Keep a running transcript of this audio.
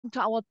to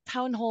our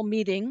town hall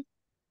meeting.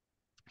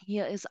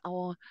 Here is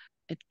our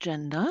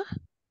agenda.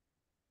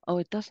 Oh,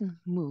 it doesn't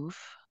move.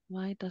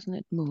 Why doesn't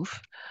it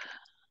move?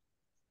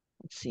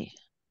 Let's see.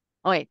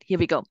 All right, here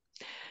we go.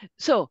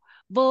 So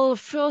we'll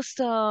first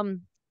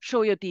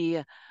show you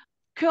the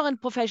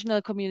current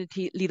professional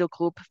community leader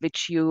group,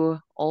 which you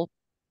all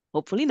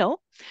hopefully know,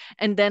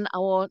 and then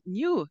our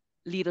new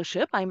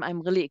leadership.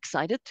 I'm really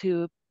excited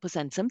to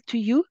present them to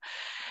you.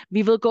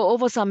 We will go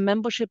over some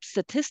membership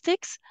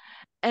statistics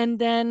and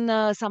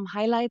then some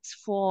highlights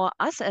for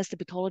us as the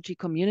pathology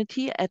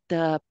community at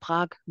the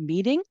Prague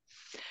meeting.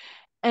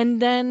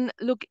 And then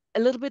look a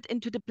little bit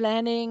into the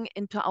planning,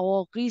 into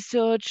our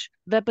research,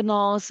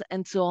 webinars,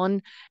 and so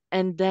on.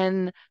 And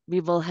then we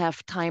will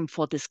have time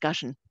for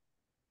discussion.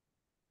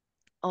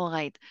 All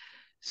right.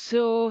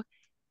 So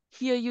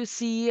here you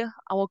see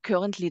our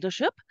current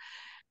leadership.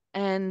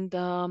 And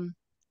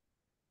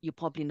you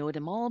probably know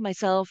them all.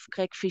 Myself,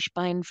 Greg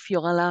Fischbein,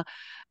 Fiorella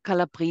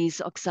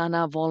Calabrese,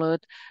 Oksana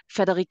Wallet,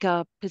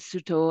 Federica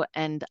Pizzuto,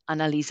 and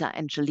Annalisa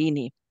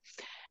Angelini.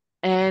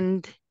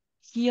 And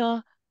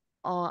here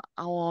are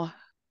our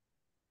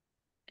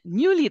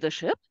new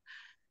leadership,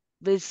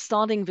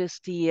 starting with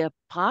the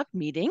Prague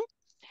meeting.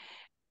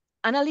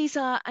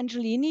 Annalisa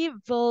Angelini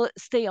will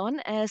stay on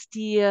as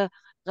the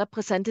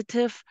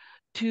representative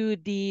to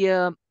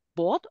the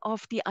board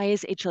of the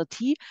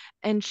ISHLT,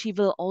 and she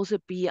will also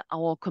be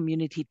our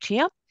community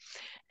chair.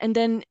 And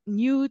then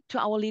new to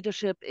our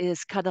leadership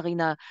is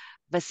Katarina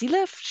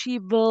Vasilev. She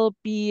will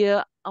be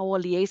our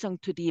liaison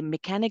to the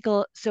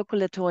Mechanical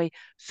Circulatory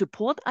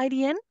Support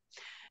IDN.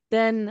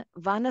 Then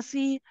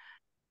Vanasi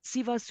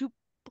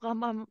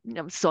Sivasubramam,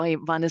 I'm sorry,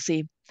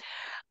 Vanasi.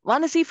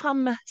 Vanasi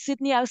from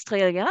Sydney,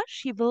 Australia.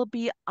 She will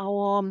be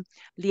our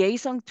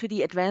liaison to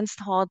the Advanced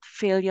Heart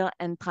Failure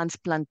and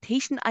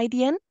Transplantation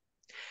IDN.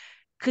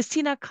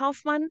 Christina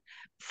Kaufmann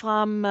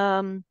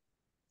from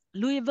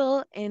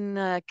Louisville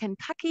in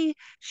Kentucky.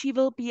 She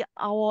will be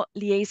our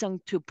liaison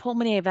to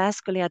pulmonary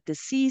vascular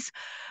disease,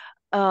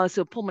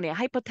 so pulmonary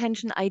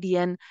hypertension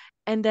IDN.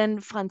 And then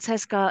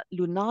Francesca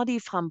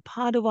Lunardi from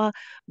Padua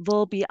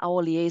will be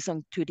our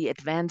liaison to the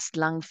advanced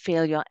lung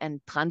failure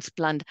and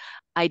transplant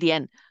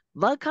IDN.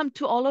 Welcome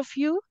to all of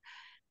you,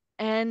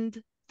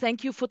 and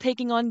thank you for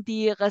taking on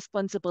the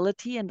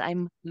responsibility. And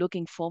I'm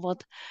looking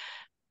forward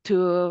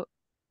to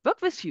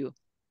work with you.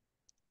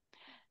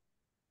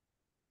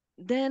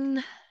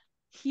 Then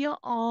here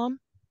are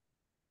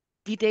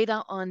the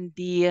data on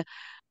the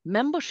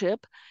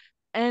membership.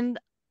 And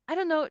I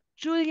don't know,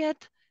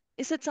 Juliet,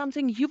 is it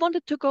something you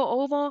wanted to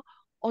go over,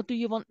 or do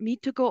you want me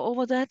to go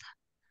over that?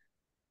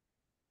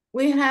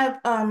 We have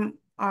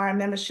our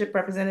membership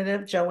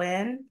representative,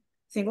 Joanne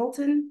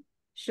Singleton.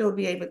 She'll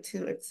be able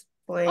to Oh,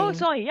 explain.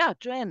 sorry. Yeah,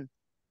 Joanne,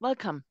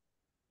 welcome.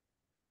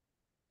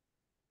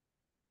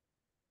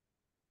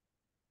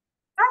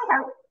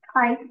 Hi.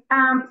 Hi.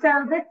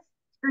 So this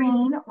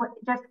screen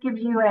just gives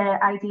you an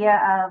idea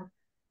of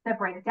the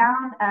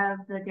breakdown of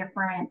the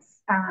different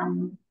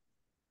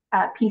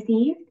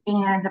PCs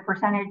and the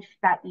percentage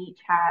that each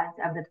has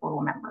of the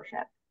total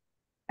membership.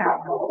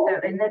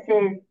 And this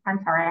is, I'm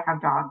sorry, I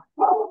have dogs.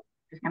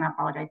 Just gonna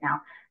apologize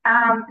now.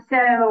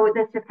 So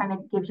this just kind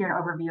of gives you an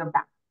overview of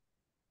that.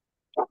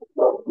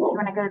 You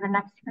want to go to the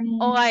next screen?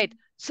 All right.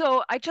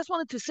 So I just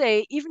wanted to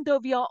say, even though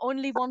we are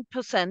only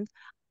 1%,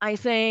 I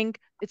think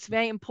it's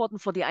very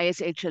important for the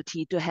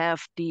ISHLT to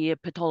have the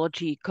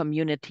pathology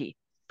community.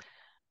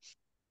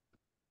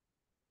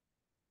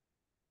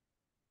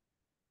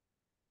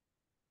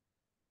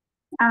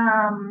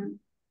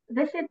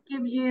 This should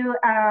give you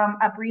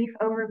a brief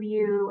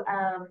overview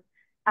of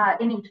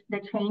the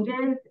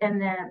changes in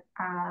the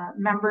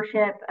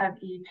membership of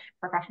each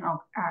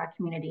professional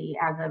community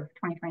as of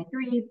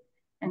 2023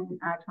 and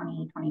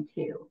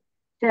 2022.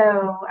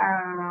 So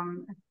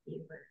let's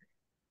see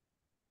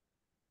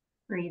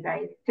where you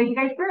guys. So you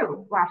guys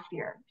grew last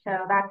year,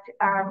 so that's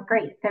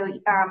great. So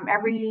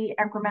every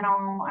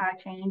incremental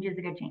change is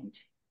a good change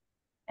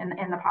in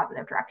the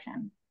positive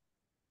direction.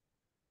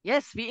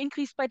 Yes, we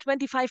increased by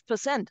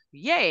 25%.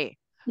 Yay!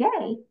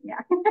 Yay!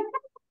 Yeah.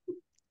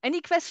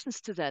 Any questions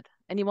to that?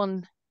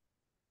 Anyone?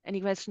 Any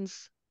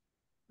questions?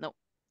 No.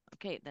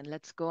 Okay, then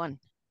let's go on.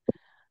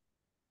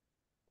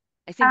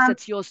 I think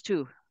that's yours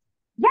too.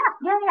 Yeah.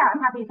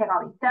 I'm happy to take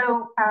all these.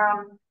 So,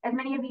 as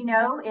many of you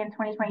know, in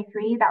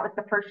 2023, that was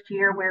the first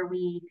year where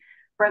we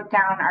broke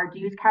down our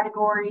dues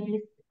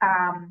categories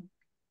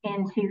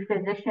into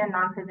physician,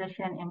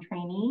 non-physician, and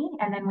trainee.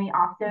 And then we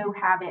also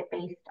have it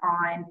based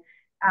on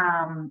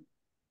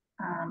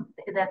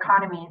the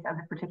economies of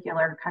the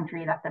particular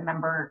country that the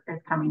member is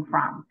coming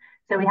from.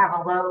 So we have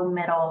a low,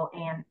 middle,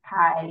 and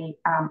high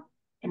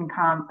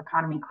income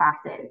economy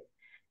classes.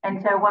 And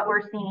so what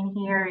we're seeing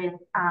here is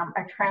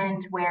a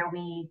trend where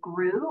we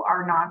grew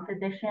our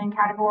non-physician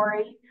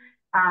category.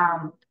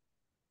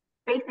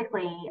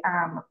 Basically,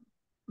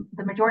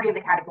 the majority of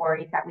the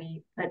categories that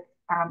we put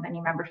the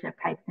new membership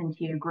types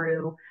into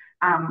grew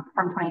from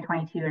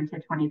 2022 into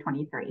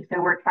 2023.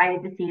 So we're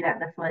excited to see that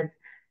this was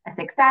a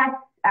success,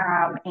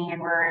 and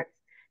we're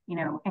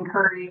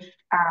encouraged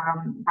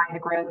by the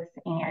growth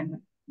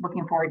and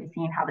looking forward to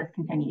seeing how this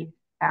continues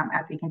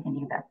as we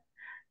continue this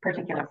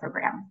particular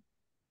program.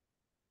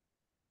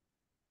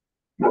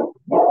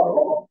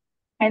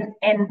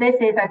 And this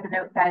is, as the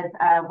note says,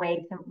 a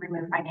way to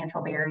remove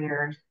financial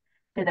barriers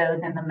to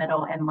those in the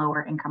middle and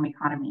lower income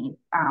economies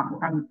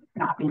from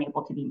not being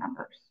able to be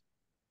members.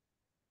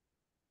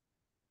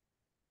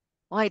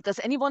 Right. Does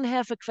anyone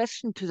have a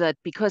question to that?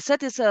 Because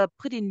that is a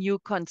pretty new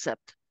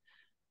concept.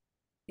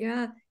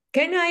 Yeah.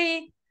 Can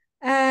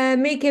I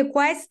make a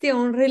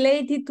question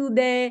related to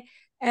the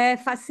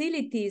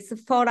facilities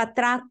for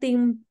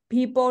attracting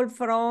people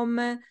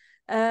from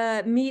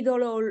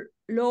middle or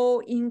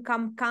low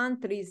income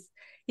countries?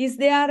 Is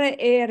there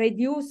a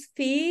reduced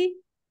fee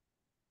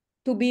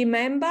to be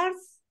members?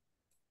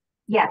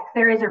 Yes,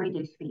 there is a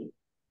reduced fee.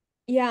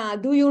 Yeah,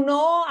 do you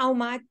know how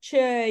much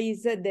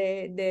is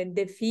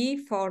the fee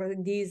for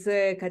these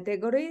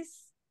categories?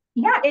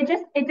 Yeah,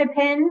 it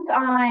depends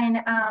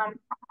on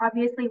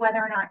obviously whether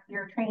or not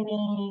you're a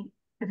trainee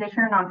physician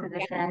or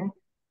non-physician.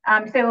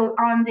 So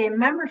on the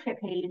membership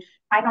page,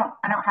 I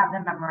don't have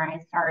them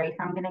memorized, sorry.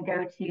 So I'm going to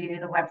go to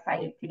the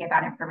website to get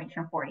that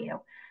information for you.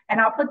 And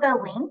I'll put the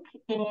link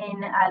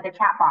in the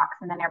chat box,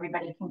 and then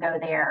everybody can go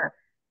there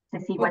to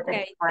see what the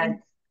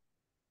different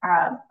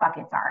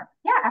buckets are.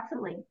 Yeah,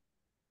 absolutely.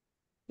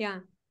 Yeah.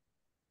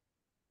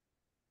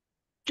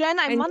 Jen,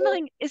 I'm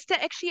wondering, is there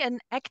actually an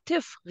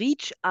active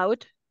reach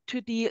out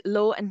to the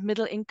low and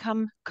middle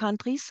income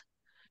countries?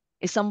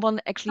 Is someone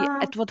actually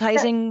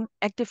advertising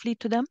actively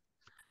to them?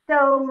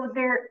 So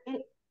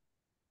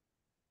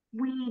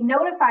we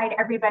notified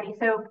everybody.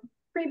 So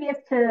previous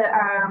to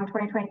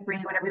 2023,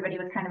 when everybody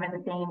was kind of in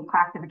the same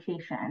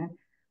classification,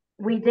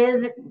 we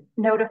did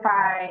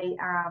notify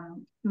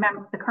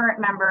the current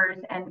members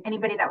and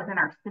anybody that was in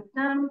our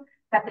system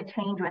that the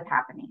change was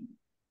happening.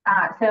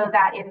 So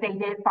that if they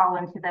did fall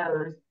into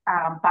those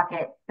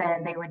buckets,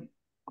 then they would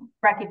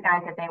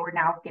recognize that they were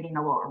now getting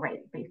a lower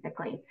rate,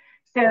 basically.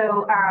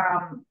 So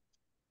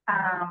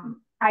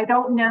I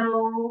don't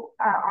know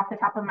off the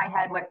top of my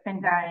head what's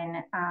been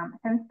done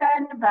since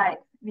then,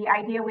 but the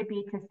idea would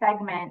be to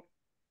segment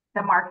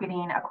the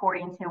marketing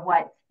according to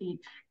what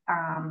each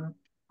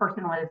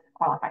person was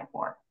qualified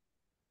for,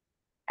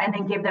 and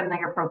then give them the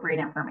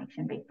appropriate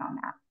information based on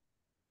that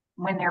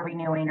when they're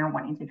renewing or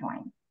wanting to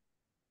join.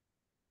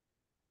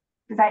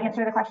 Does that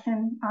answer the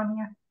question,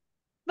 Anya?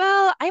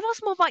 Well, I was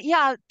more,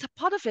 yeah,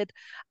 part of it.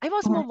 I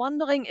was more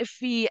wondering if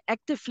we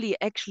actively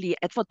actually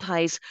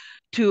advertise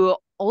to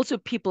also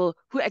people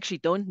who actually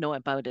don't know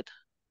about it,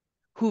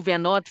 who were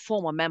not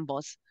former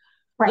members.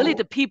 Right. Really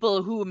the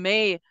people who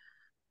may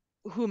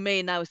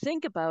now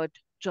think about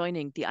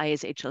joining the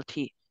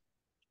ISHLT.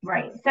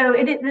 Right. So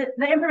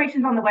the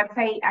information's on the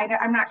website.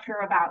 I'm not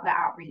sure about the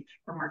outreach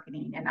for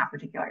marketing in that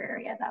particular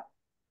area though.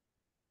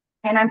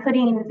 And I'm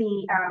putting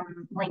the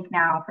link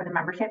now for the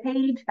membership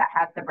page that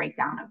has the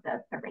breakdown of the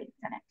rates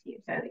in it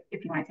too. So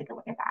if you want to take a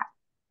look at that.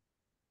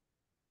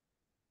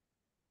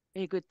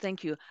 Very good,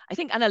 thank you. I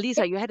think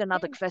Annalisa, you had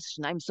another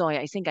question. I'm sorry,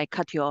 I think I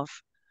cut you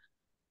off.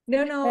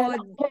 No,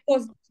 it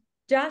was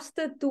just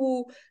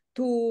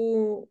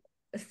to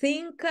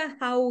think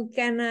how we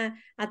can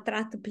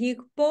attract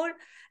people.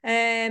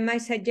 My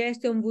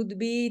suggestion would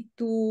be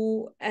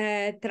to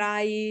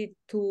try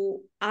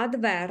to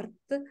advert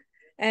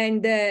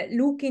and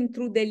looking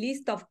through the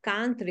list of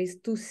countries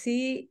to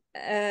see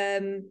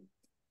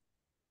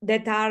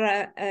that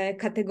are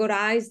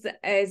categorized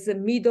as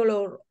middle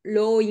or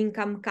low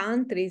income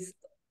countries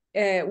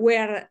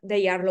where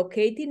they are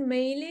located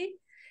mainly,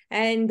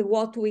 and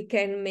what we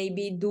can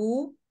maybe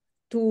do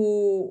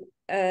to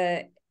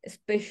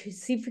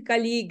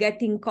specifically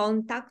get in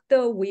contact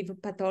with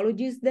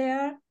pathologists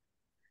there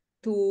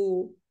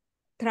to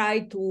try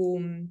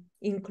to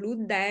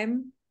include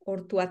them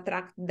or to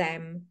attract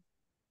them.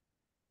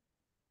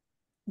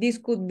 This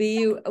could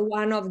be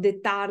one of the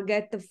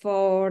targets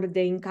for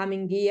the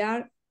incoming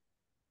year,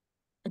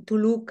 to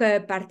look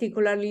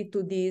particularly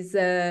to these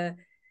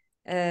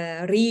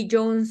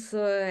regions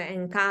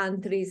and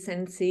countries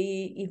and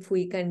see if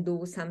we can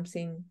do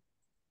something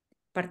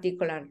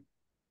particular.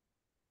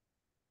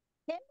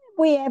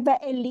 We have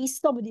a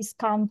list of these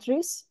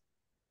countries.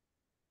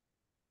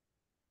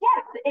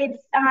 Yes,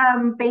 it's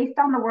based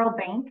on the World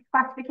Bank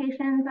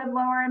classifications of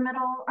lower and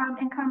middle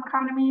income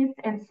economies.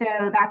 And so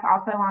that's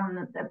also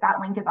on that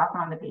link is also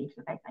on the page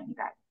that I sent you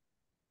guys.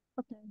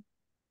 Okay.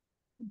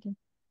 Okay.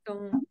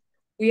 So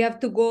we have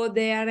to go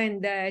there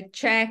and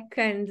check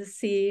and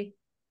see.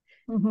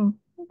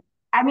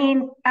 I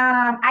mean,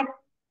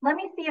 let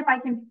me see if I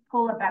can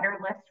pull a better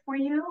list for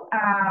you.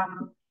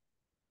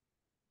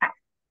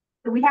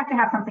 We have to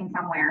have something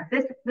somewhere.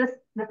 This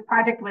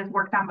project was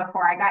worked on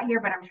before I got here,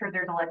 but I'm sure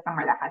there's a list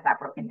somewhere that has that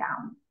broken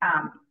down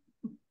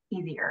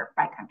easier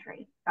by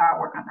country. So I'll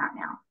work on that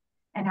now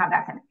and have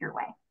that sent your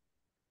way.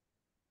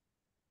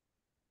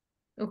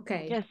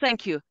 Okay. Yes,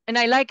 thank you. And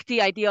I like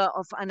the idea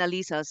of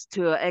Annalisa's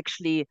to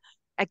actually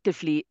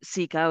actively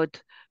seek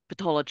out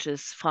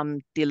pathologists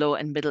from the low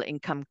and middle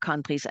income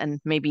countries and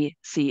maybe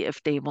see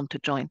if they want to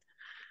join.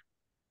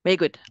 Very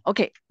good.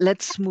 Okay,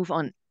 let's move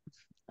on.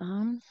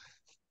 All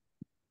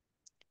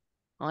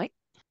right.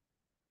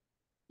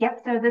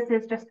 Yep, so this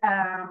is just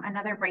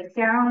another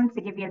breakdown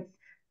to give you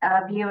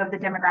a view of the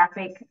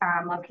demographic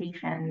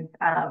locations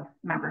of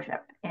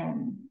membership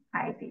in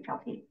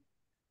ISHLT.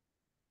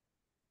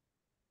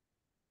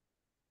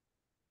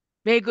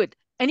 Very good.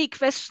 Any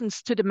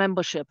questions to the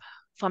membership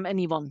from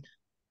anyone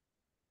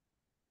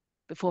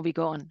before we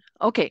go on?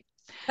 Okay.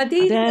 But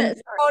is, Then,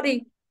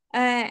 sorry,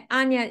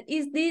 Anya,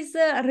 is this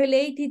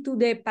related to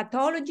the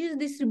pathologies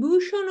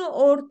distribution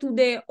or to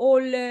the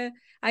all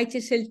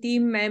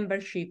IHSLT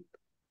membership?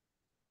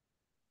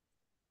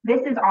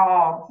 This is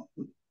all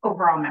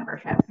overall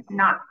membership,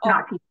 not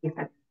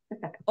PTA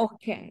specific.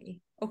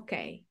 Okay,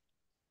 okay.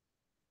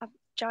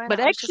 Joanna, but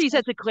actually,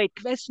 that's a great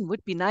question.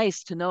 Would be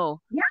nice to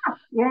know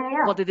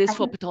Yeah. what it is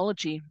for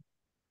pathology.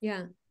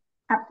 Yeah.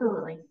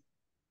 Absolutely.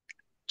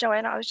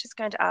 Joanna, I was just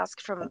going to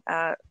ask from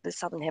the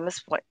Southern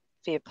Hemisphere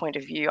point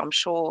of view, I'm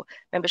sure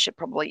membership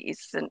probably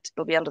isn't,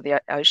 it'll be under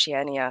the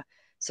Oceania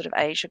sort of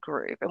Asia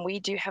group. And we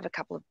do have a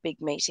couple of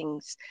big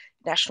meetings,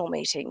 national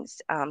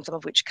meetings, some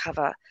of which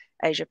cover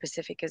Asia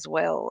Pacific as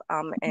well.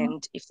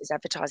 And if there's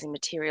advertising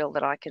material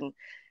that I can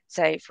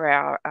say for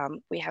our,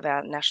 we have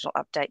our national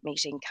update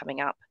meeting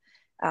coming up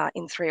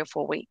in 3 or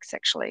 4 weeks,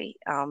 actually.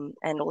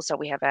 And also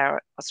we have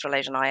our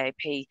Australasian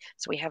IAP.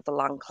 So we have the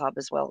Lung Club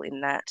as well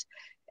in that.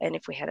 And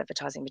if we had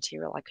advertising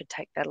material, I could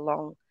take that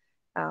along,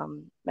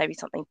 maybe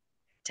something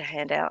to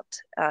hand out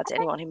to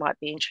anyone who might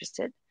be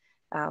interested.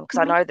 Because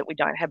I know that we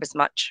don't have as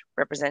much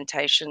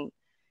representation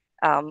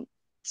and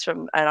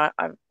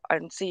I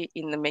see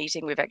in the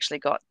meeting we've actually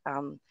got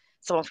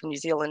someone from New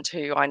Zealand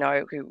who I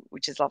know,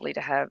 which is lovely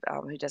to have,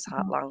 who does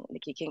heart lung,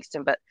 Nikki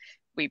Kingston, but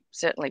we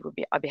certainly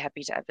I'd be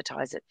happy to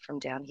advertise it from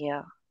down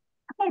here.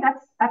 Okay,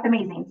 that's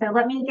amazing. So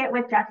let me get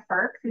with Jess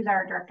Burks, who's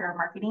our Director of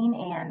Marketing,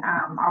 and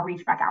I'll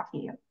reach back out to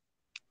you.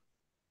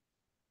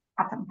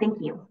 Awesome,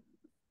 thank you.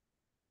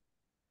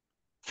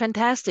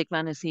 Fantastic,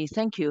 Vanessa.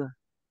 Thank you.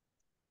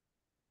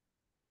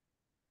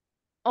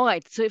 All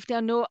right, so if there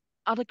are no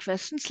other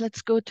questions,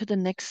 let's go to the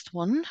next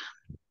one.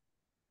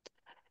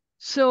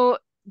 So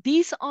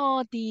these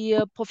are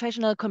the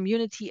professional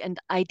community and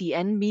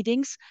IDN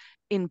meetings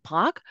in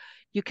Prague.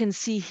 You can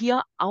see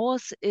here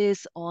ours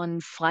is on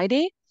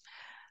Friday,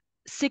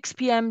 6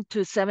 p.m. to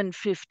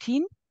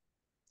 7:15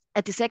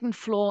 at the second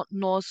floor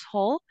North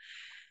Hall.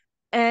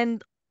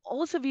 And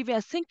also we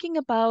were thinking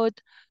about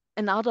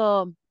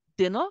another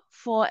dinner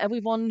for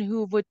everyone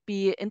who would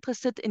be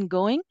interested in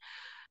going.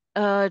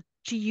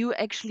 GU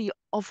actually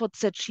offered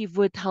that she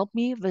would help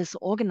me with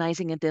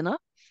organizing a dinner.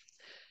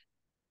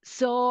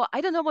 So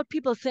I don't know what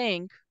people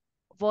think,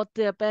 what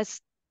their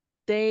best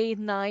day,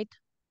 night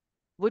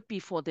would be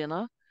for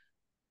dinner,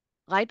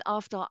 right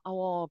after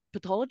our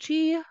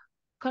pathology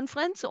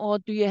conference, or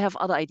do you have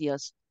other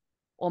ideas?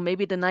 Or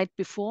maybe the night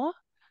before?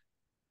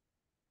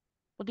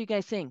 What do you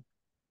guys think?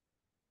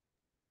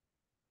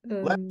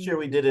 Last year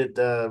we did it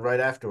right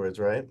afterwards,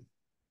 right?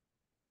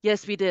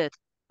 Yes, we did.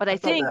 But I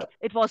think that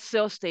it was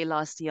Thursday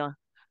last year.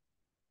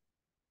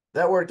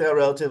 that worked out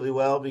relatively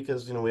well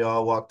because we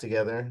all walked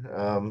together.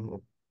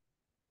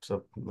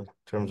 So in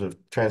terms of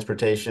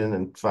transportation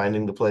and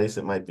finding the place,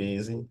 it might be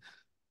easy.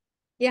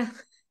 Yeah.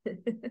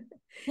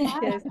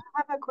 Yes.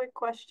 I have a quick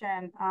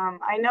question.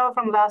 I know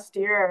from last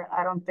year,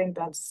 I don't think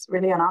that's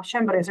really an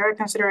option, but is there a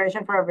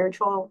consideration for a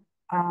virtual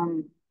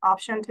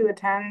option to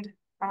attend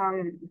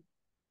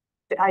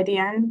the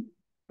IDN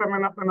from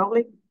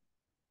remotely?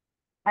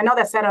 I know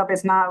the setup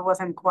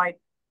wasn't quite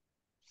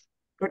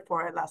good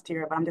for it last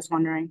year, but I'm just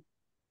wondering.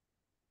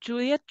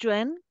 Juliet,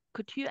 Joanne,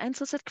 could you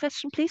answer that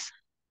question, please?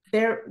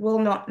 There will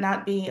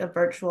not be a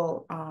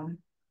virtual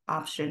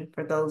option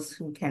for those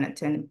who can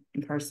attend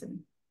in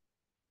person.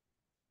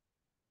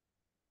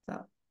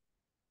 So.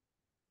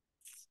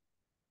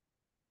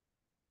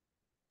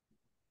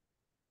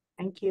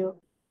 Thank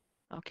you.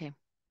 Okay.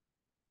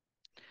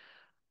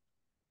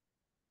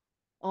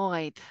 All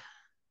right.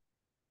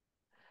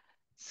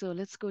 So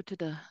let's go to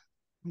the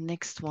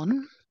next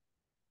one.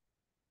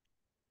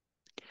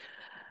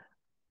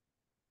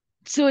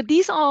 So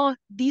these are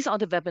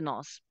the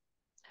webinars.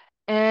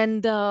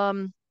 And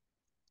our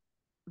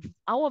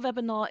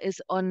webinar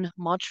is on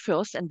March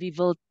 1st, and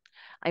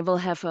I will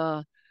have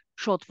a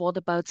short word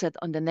about that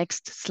on the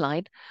next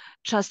slide.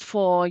 Just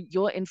for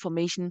your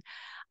information,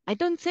 I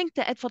don't think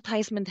the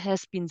advertisement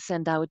has been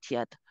sent out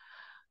yet.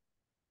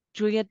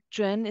 Juliet,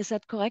 Joanne, is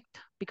that correct?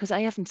 Because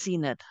I haven't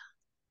seen it.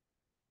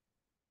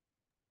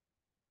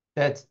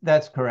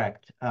 That's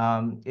correct.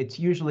 It's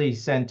usually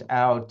sent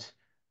out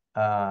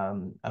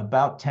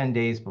about 10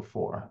 days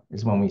before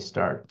is when we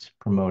start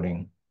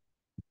promoting.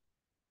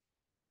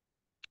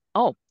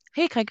 Oh,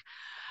 hey, Craig.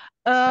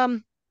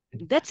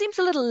 That seems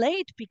a little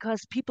late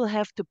because people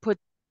have to put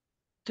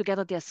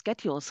together their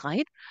schedules,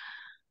 right?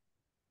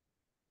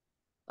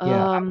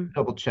 Yeah, I'll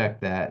double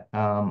check that.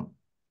 Let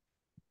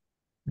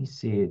me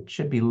see. It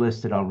should be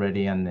listed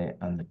already on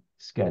the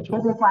schedule.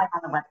 It is live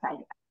on the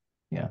website.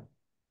 Yeah.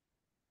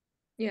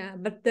 Yeah,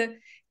 but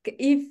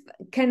if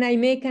can I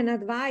make an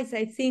advice?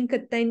 I think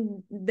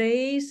 10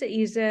 days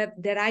is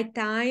the right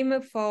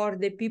time for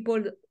the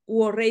people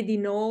who already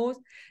know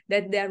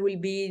that there will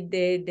be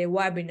the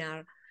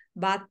webinar.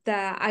 But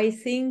I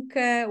think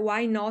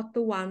why not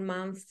 1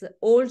 month?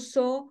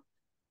 Also,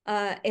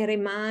 a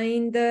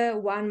reminder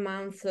 1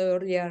 month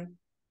earlier.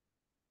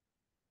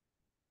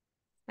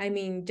 I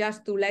mean,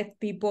 just to let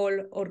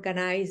people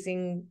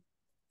organizing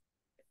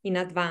in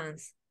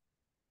advance.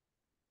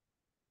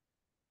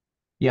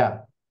 Yeah,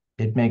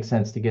 it makes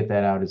sense to get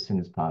that out as soon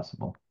as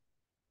possible.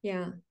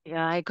 Yeah.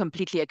 Yeah, I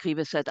completely agree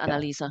with that,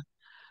 Annalisa.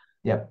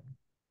 Yep.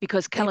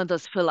 Because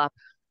calendars fill up.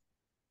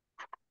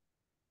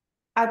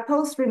 I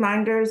post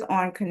reminders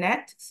on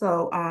Connect,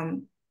 so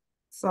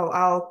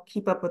I'll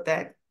keep up with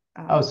that.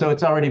 Oh, so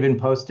it's already been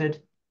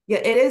posted? Yeah,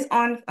 it is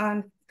on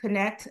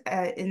Connect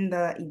in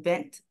the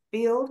event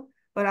field,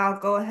 but I'll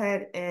go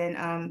ahead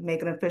and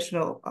make an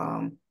official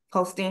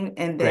posting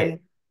and then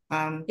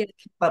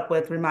keep up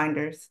with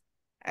reminders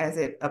as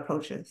it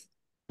approaches.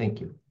 Thank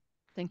you.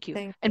 Thank you.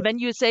 Thank And you. when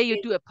you say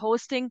you do a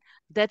posting,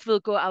 that will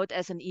go out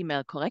as an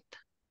email, correct?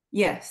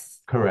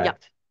 Yes.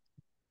 Correct.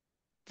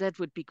 That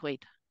would be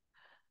great.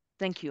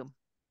 Thank you.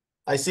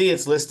 I see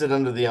it's listed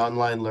under the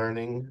online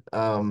learning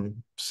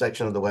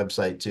section of the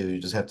website too. You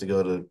just have to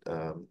go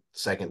to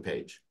second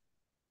page.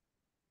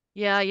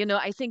 Yeah,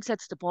 I think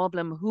that's the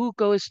problem. Who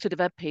goes to the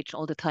web page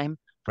all the time?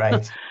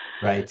 Right.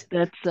 Right.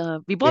 That's we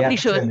We probably have to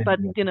should, send it but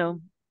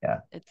in.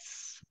 Yeah.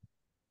 it's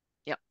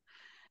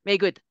very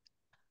good.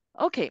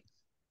 Okay.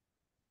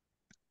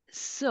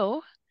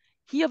 So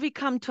here we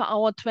come to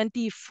our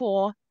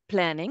 24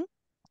 planning.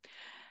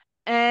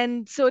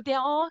 And so there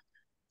are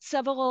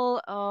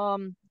several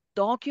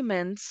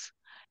documents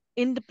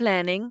in the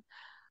planning,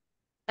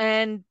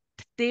 and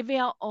they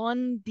were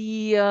on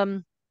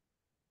the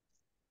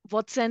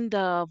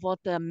what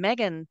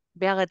Megan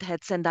Barrett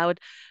had sent out,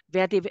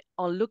 where they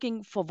are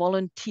looking for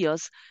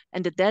volunteers,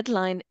 and the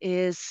deadline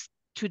is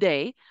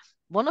today.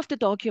 One of the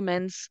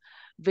documents,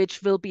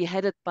 which will be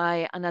headed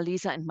by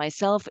Annalisa and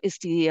myself, is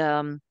the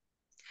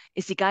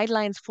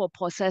guidelines for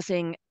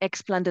processing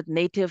explanted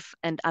native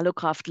and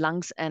allograft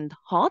lungs and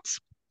hearts.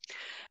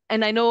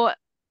 And I know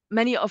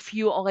many of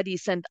you already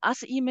sent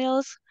us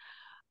emails.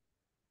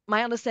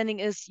 My understanding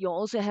is you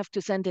also have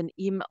to send an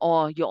email,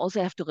 or you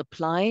also have to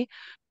reply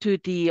to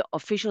the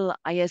official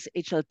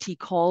ISHLT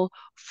call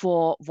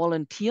for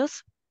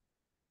volunteers.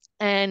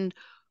 And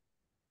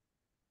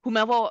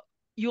whomever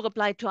you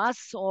replied to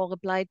us or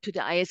replied to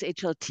the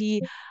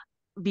ISHLT,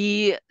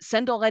 we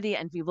sent already,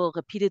 and we will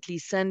repeatedly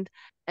send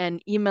an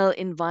email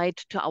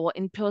invite to our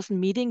in-person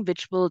meeting,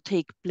 which will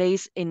take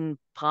place in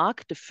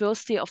Prague, the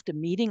first day of the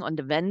meeting on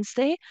the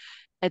Wednesday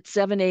at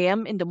 7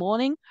 a.m. in the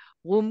morning,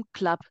 room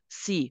Club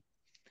C.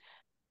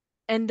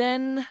 And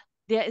then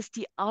there is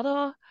the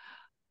other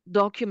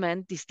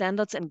document, the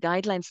standards and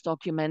guidelines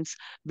documents,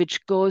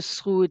 which goes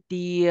through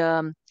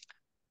the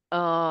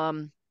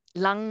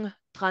lung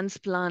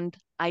transplant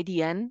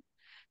IDN.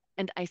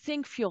 And I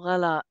think,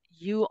 Fiorella,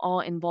 you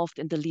are involved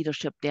in the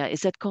leadership there.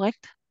 Is that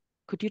correct?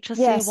 Could you just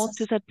say a word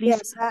to that,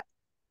 please?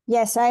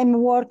 Yes, I'm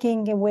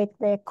working with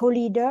the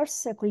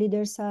co-leaders.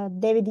 Co-leaders are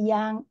David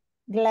Young,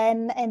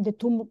 Glenn, and the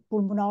two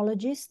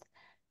pulmonologists,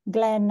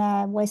 Glenn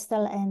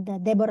Westel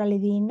and Deborah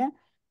Levine.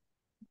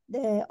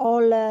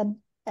 All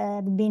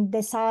been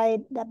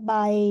decided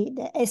by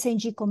the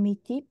SNG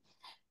committee.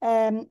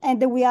 And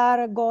we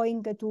are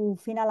going to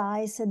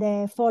finalize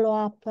the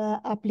follow-up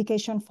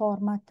application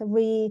format.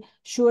 We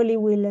surely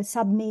will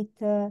submit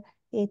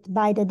it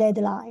by the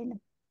deadline,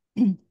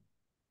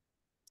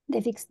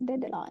 the fixed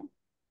deadline.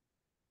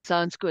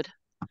 Sounds good.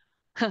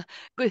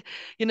 Good.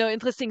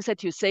 Interesting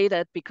that you say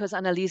that, because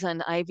Annalisa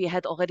and I, we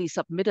had already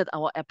submitted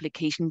our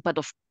application, but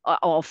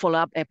our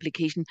follow-up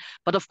application.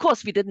 But of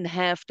course, we didn't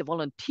have the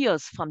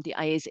volunteers from the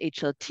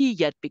ISHLT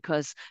yet,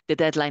 because the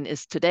deadline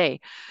is today.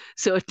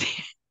 So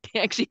they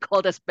actually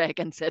called us back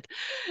and said,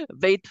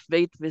 wait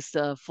with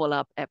the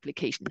follow-up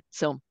application.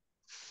 So,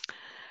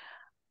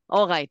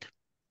 all right.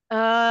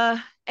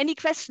 Any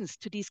questions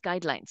to these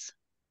guidelines?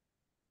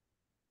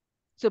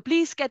 So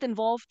please get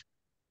involved.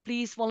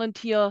 Please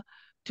volunteer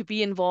to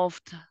be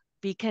involved.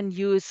 We can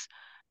use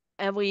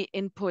every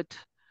input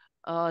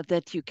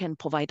that you can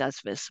provide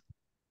us with.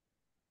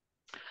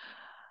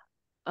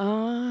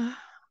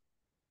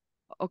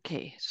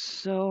 Okay,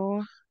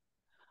 so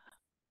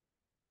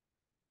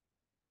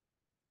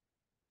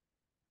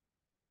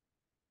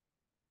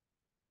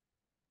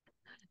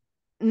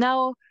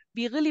now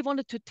we really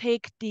wanted to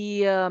take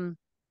the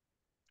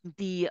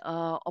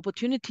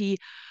opportunity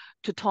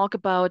to talk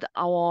about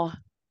our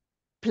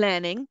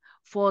planning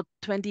for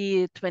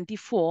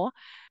 2024,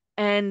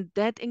 and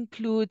that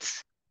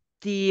includes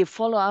the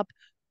follow-up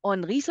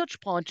on research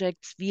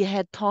projects we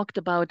had talked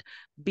about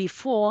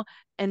before,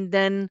 and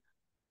then,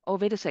 oh,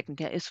 wait a second,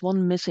 there is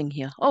one missing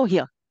here. Oh,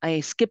 here,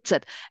 I skipped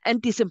that,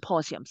 and the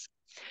symposiums.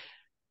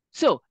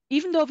 So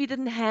even though we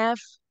didn't have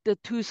the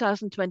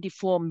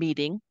 2024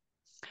 meeting,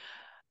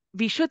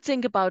 we should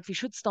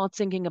start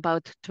thinking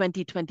about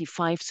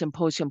 2025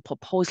 symposium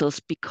proposals,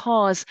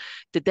 because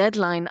the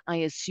deadline, I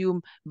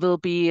assume, will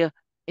be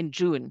in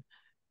June.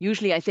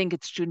 Usually, I think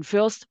it's June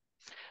 1st.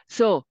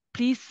 So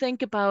please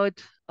think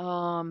about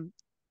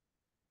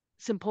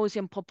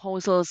symposium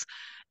proposals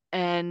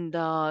and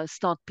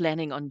start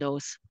planning on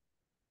those.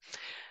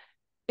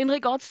 In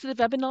regards to the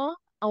webinar,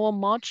 our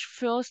March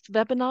 1st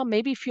webinar,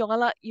 maybe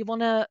Fiorella, you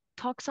want to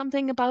talk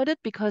something about it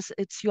because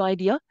it's your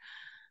idea?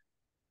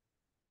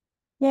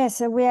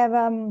 Yes, we have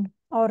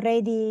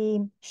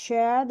already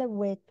shared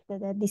with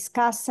the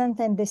discussant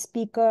and the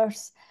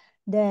speakers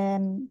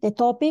the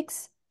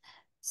topics.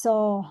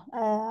 So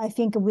I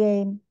think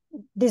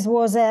this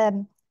was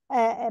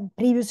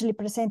previously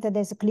presented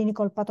as a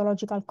clinical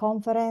pathological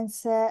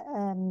conference,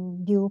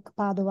 Duke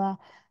Padua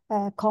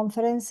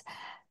conference.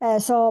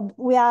 So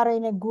we are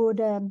in a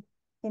good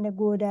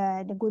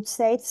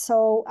state.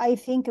 So I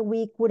think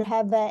we could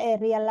have a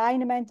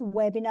realignment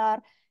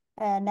webinar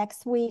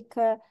next week.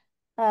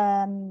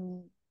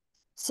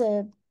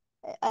 So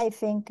I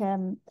think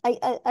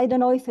I don't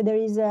know if there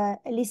is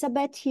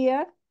Elizabeth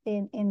here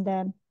in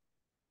the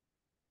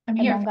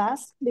among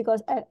us,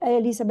 because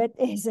Elizabeth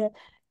is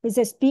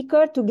a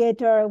speaker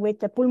together with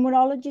the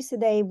pulmonologist.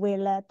 They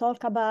will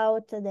talk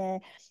about the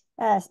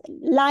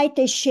light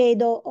and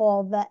shadow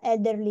of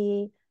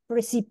elderly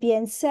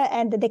recipients,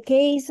 and the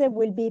case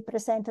will be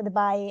presented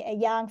by a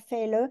young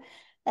fellow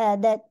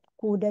that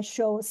could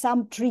show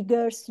some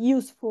triggers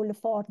useful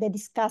for the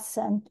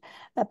discussant,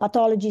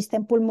 pathologist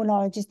and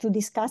pulmonologist, to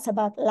discuss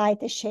about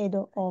light and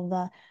shadow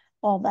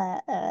of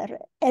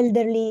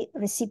elderly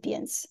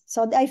recipients.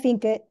 So I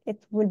think it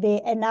will be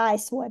a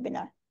nice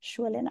webinar,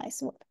 surely a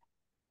nice webinar.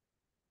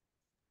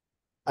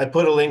 I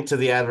put a link to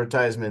the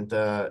advertisement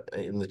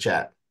in the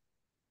chat.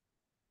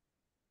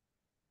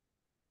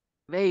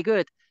 Very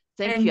good.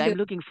 Thank you. I'm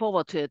looking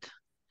forward to it.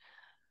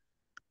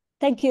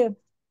 Thank you.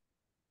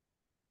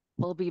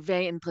 Will be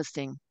very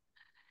interesting.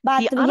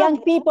 But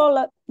young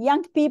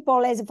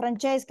people as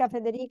Francesca,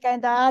 Federica,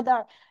 and the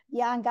other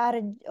young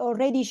are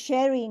already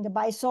sharing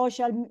by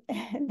social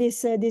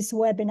this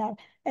webinar.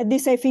 And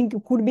this, I think,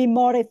 could be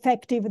more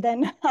effective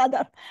than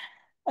other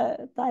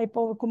type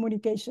of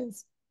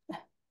communications.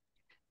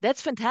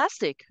 That's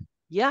fantastic.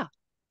 Yeah.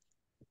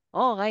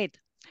 All right.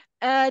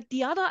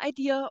 The other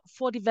idea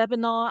for the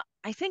webinar,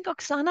 I think,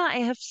 Oksana, I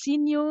have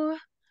seen you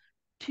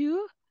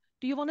too.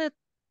 Do you want to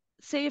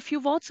say a few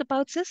words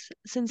about this,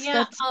 since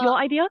that's your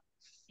idea?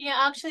 Yeah,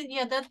 actually,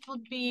 yeah, that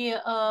would be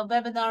a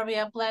webinar we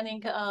are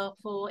planning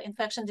for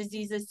infection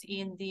diseases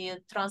in the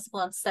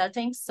transplant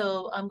setting.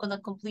 So I'm going to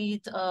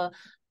complete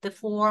the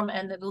form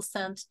and it will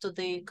send to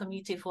the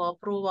committee for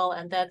approval.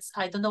 And that's,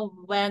 I don't know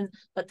when,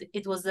 but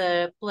it was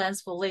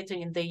plans for later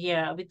in the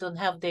year. We don't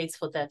have dates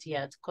for that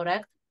yet,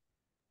 correct?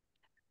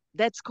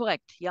 That's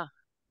correct, yeah.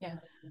 Yeah.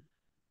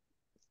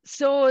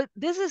 So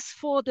this is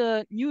for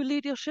the new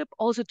leadership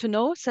also to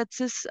know that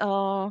this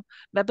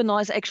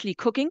webinar is actually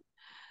cooking.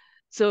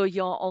 So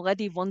you're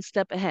already one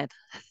step ahead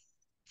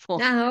for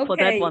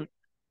that one.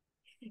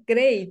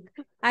 Great.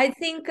 I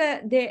think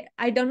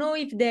I don't know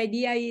if the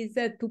idea is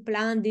to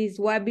plan this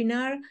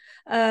webinar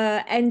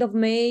end of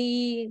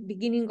May,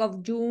 beginning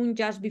of June,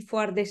 just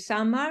before the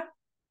summer.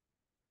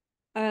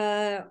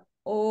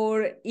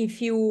 Or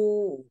if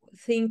you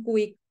think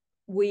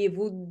we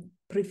would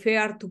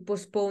prefer to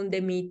postpone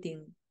the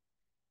meeting,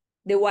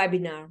 the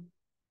webinar.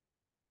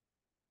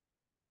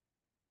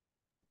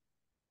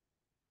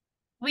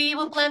 We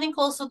were planning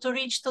also to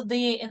reach to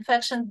the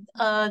infection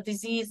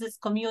diseases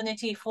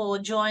community for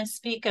joint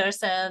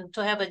speakers and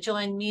to have a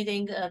joint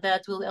meeting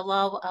that will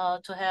allow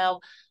to have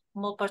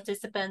more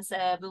participants,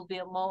 will be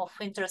more of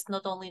interest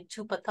not only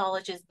to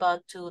pathologists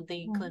but to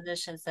the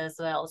clinicians as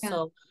well. Yeah.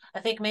 So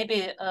I think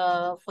maybe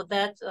for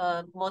that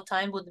more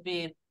time would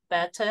be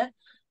better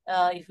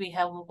if we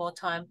have more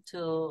time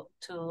to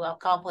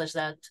accomplish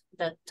that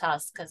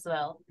task as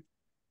well.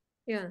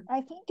 Yeah,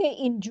 I think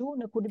in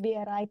June could be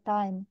a right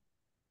time.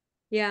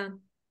 Yeah,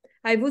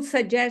 I would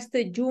suggest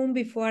June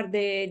before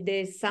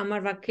the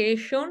summer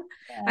vacation.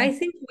 Yeah. I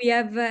think we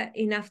have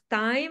enough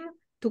time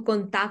to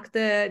contact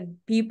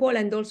people,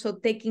 and also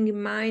taking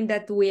in mind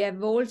that we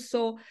have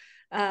also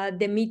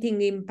the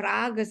meeting in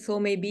Prague, so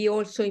maybe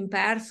also in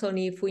person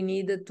if we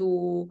need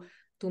to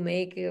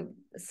make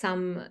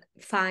some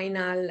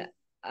final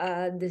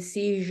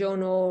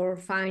decision or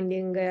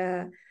finding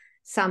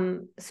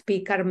some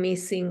speaker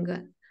missing.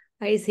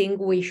 I think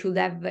we should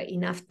have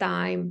enough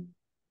time.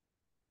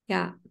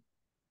 Yeah,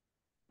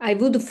 I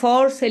would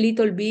force a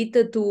little bit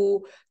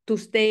to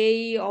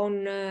stay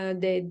on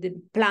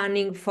the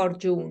planning for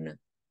June.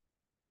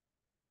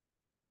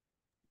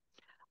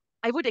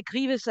 I would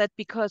agree with that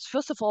because,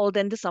 first of all,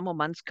 then the summer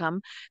months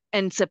come,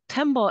 and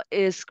September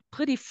is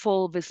pretty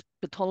full with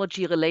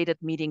pathology-related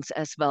meetings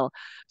as well.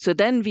 So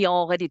then we are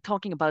already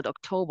talking about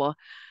October,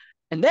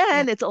 and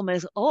then it's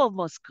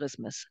almost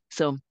Christmas.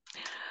 So,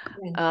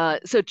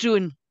 so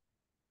June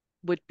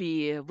would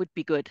be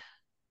good.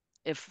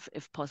 If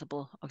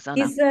possible,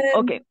 Oksana.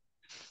 Okay.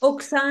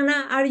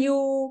 Oksana, are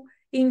you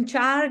in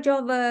charge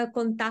of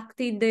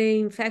contacting the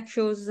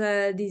infectious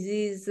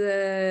disease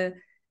no,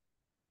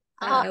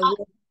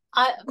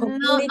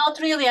 not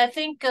really. I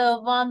think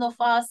one of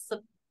us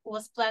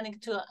was planning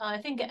to, I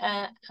think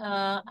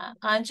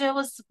Anja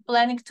was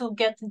planning to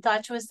get in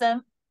touch with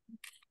them.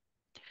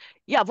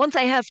 Yeah, once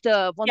I have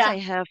the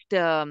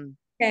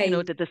Okay.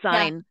 the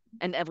design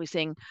and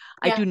everything,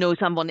 I do know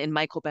someone in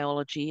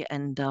microbiology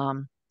and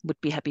would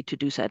be happy to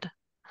do that.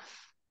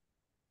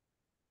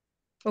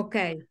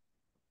 Okay.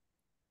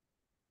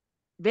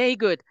 Very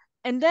good.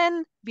 And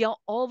then we are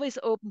always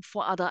open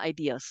for other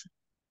ideas.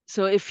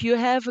 So if you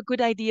have a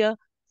good idea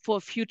for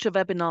a future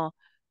webinar,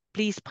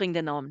 please bring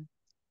them on.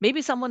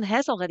 Maybe someone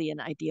has already an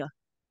idea.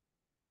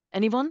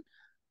 Anyone?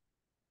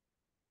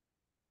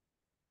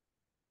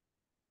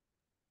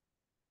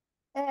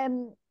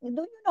 Do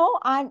you know,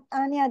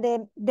 Anya,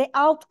 the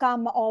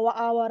outcome of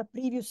our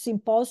previous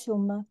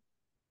symposium?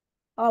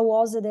 How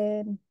was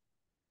the?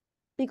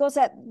 Because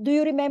do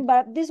you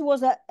remember this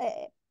was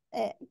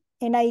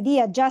an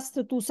idea just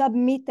to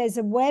submit as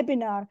a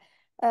webinar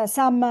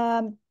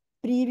some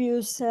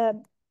previous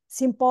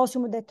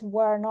symposium that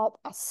were not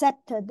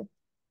accepted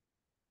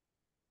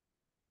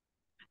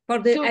For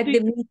the at the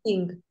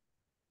meeting.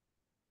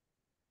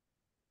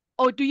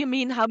 Oh, do you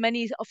mean how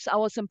many of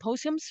our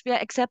symposiums were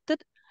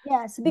accepted?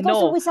 Yes,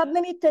 because we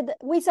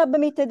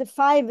submitted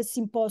 5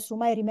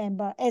 symposium, I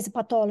remember, as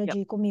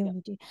pathology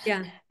community.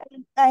 Yeah.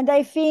 And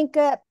I think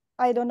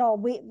I don't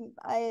know,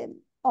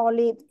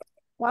 only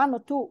 1 or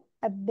 2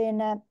 have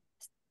been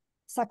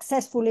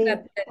successfully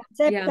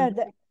accepted. Yeah.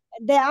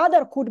 The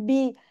other could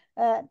be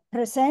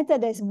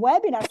presented as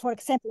webinar. For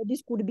example,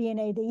 this could be an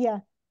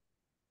idea.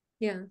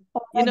 Yeah.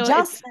 Or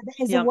adjusted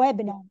as a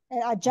webinar,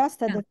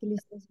 adjusted at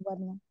least as a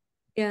webinar.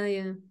 Yeah,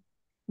 yeah.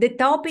 The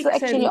topics. So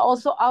actually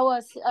also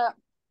ours,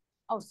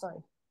 oh,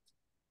 sorry.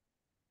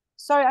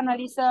 Sorry,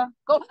 Annalisa.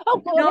 Go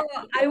no,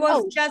 ahead. I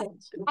was just.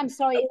 I'm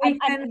sorry.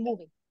 I'm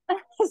moving.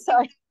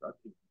 Sorry.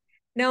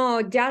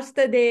 No, just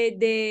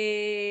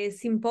the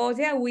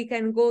symposia. We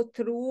can go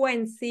through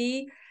and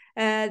see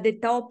the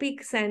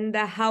topics and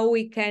how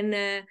we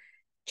can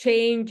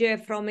change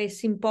from a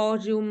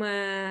symposium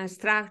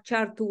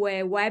structure to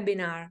a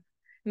webinar,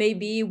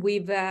 maybe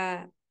with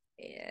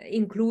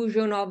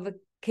inclusion of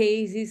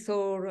cases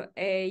or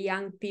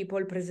young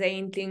people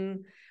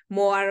presenting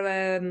more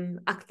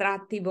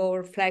attractive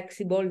or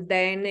flexible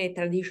than a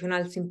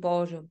traditional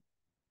symposium.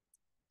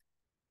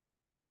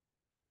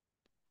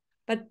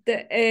 But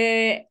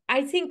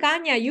I think,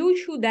 Anya, you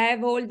should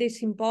have all the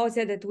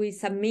symposia that we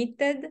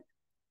submitted.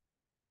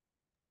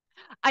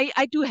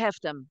 I do have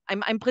them.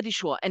 I'm pretty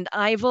sure. And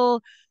I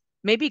will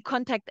maybe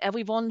contact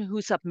everyone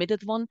who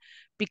submitted one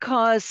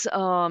because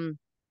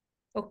the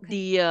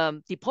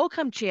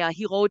program chair,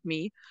 he wrote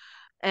me,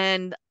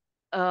 and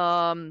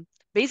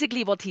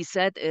basically what he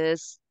said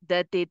is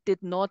that they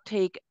did not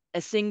take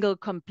a single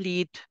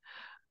complete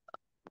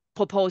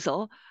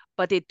proposal,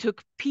 but they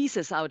took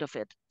pieces out of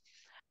it.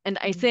 And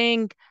I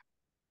think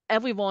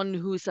everyone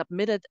who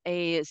submitted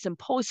a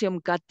symposium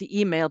got the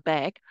email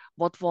back,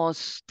 what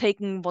was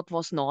taken, what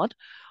was not,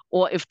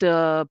 or if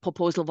the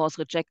proposal was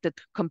rejected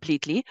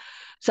completely.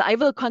 So I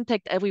will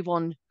contact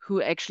everyone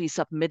who actually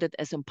submitted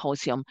a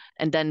symposium,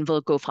 and then we'll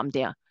go from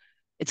there.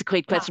 It's a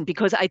great question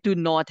because I do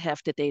not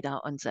have the data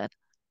on that.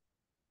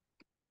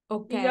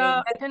 Okay.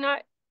 Yeah, can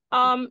I?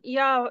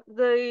 Yeah,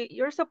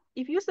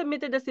 if you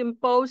submitted a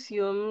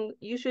symposium,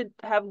 you should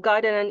have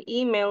gotten an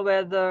email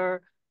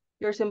whether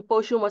your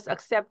symposium was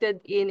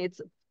accepted in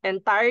its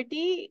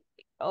entirety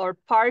or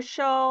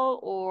partial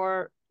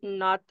or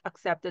not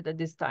accepted at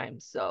this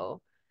time.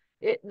 So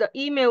the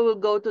email will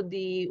go to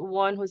the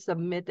one who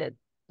submitted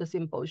the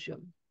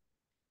symposium.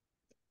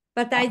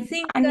 But I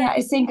think Anya,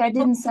 I think I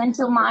didn't send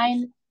you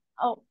mine.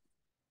 Oh,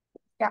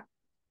 yeah.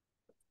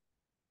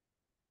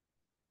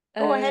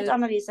 Go ahead,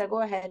 Annalisa,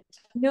 go ahead.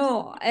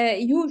 No,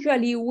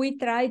 usually we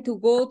try to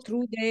go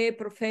through the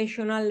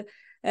professional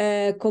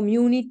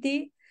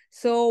community.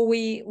 So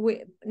we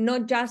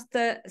not just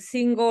a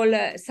single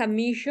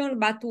submission,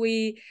 but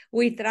we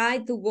try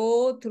to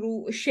go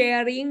through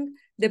sharing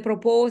the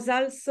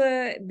proposals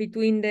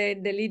between the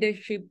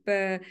leadership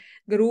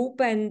group.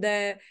 And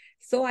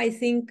so I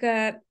think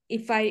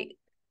if I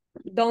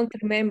don't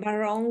remember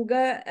wrong,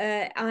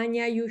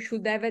 Anya, you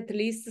should have at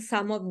least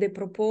some of the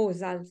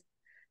proposals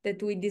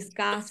that we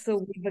discussed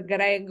with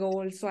Greg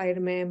also, I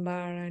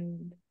remember,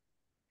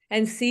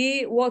 and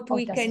see what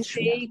we can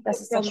take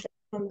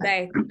from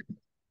that.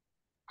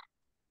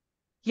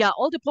 Yeah,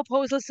 all the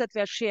proposals that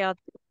were shared,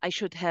 I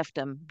should have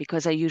them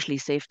because I usually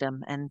save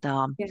them, and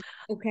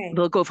okay,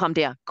 we'll go from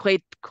there.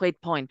 Great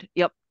point.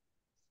 Yep.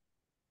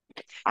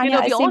 Anya,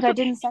 I think I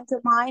didn't send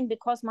you mine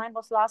because mine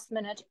was last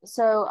minute,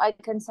 so I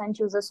can send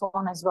you this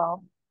one as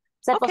well.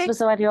 That was with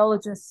the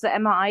radiologists, the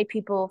MRI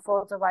people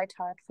for the right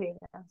heart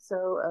failure.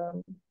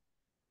 So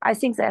I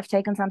think they have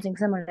taken something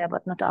similar,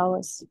 but not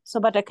ours. So,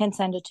 but I can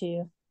send it to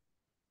you.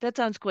 That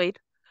sounds great.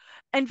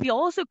 And we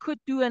also could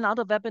do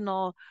another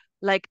webinar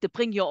like the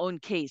Bring Your Own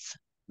Case,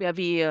 where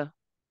we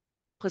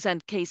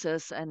present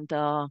cases and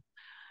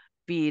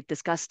we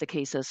discuss the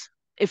cases.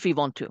 if we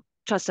want to.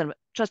 Just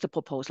a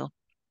proposal.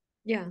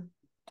 Yeah.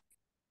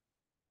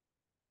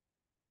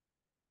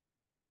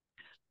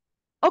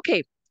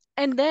 Okay,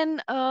 and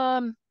then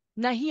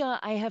Nahir,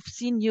 I have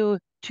seen you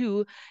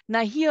too.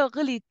 Nahir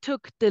really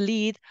took the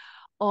lead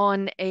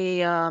on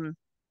a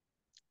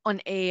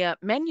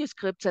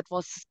manuscript that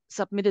was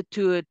submitted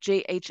to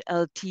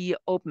JHLT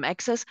Open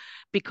Access,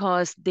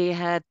 because they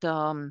had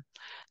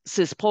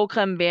this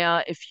program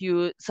where if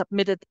you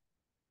submitted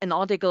an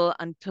article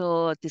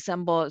until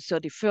December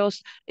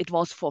 31st, it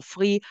was for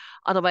free.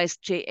 Otherwise,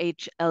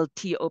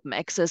 JHLT Open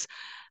Access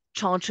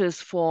charges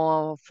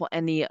for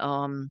any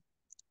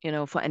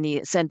for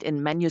any sent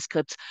in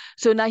manuscripts.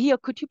 So Nahir,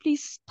 could you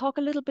please talk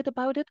a little bit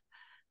about it?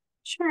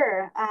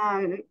 Sure.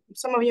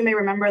 Some of you may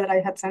remember that I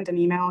had sent an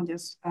email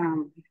just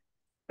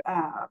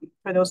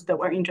for those that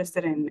were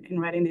interested in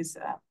writing this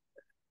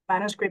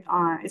manuscript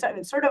on.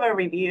 It's sort of a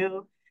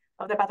review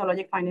of the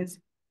pathologic findings,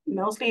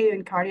 mostly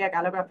in cardiac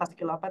allograft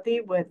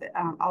vasculopathy, with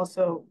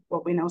also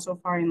what we know so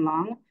far in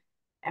lung,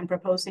 and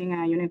proposing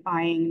a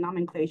unifying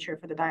nomenclature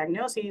for the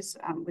diagnosis,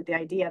 with the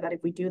idea that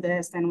if we do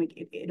this, then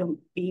it'll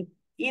be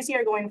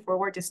easier going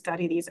forward to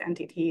study these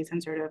entities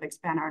and sort of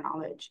expand our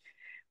knowledge,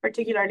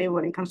 particularly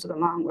when it comes to the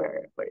lung,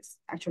 where it's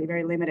actually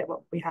very limited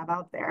what we have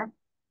out there.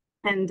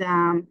 And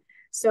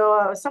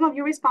so some of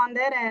you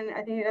responded, and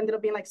I think it ended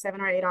up being like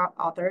 7 or 8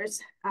 authors.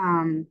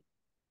 And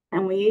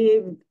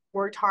we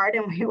worked hard,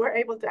 and we were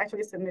able to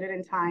actually submit it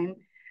in time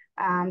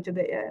to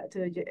the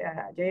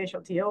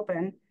JHLT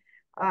Open.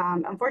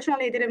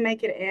 Unfortunately, it didn't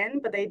make it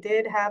in, but they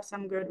did have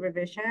some good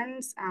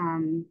revisions,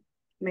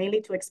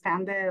 mainly to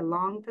expand the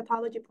lung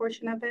pathology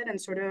portion of it,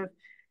 and sort of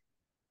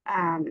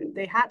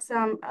they had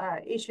some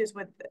issues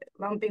with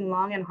lumping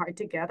lung and heart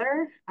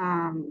together.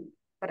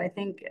 But I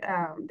think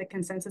the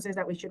consensus is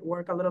that we should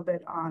work a little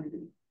bit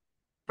on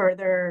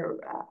further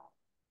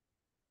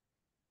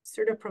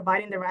sort of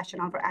providing the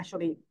rationale for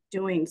actually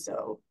doing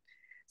so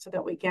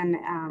that we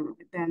can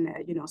then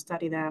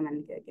study them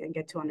and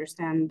get to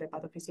understand the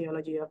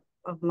pathophysiology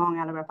of lung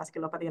allograft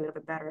vasculopathy a little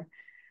bit better.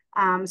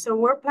 So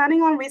we're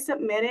planning on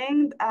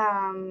resubmitting.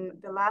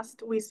 The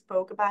last we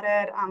spoke about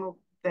it,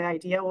 the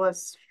idea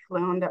was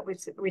flown that we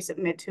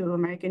resubmit to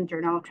American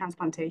Journal of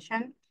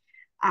Transplantation.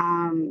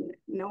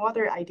 No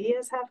other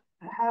ideas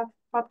have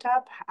popped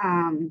up,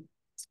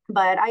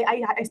 but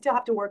I still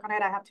have to work on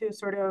it. I have to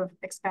sort of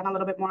expand a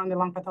little bit more on the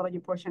lung pathology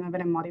portion of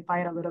it and modify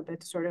it a little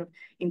bit to sort of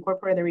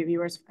incorporate the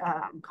reviewers'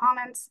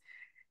 comments,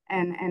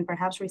 and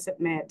perhaps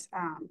resubmit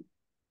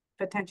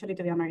potentially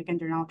to the American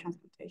Journal of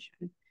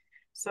Transplantation.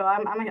 So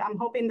I'm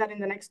hoping that in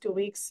the next 2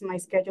 weeks, my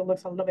schedule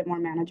looks a little bit more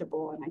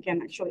manageable, and I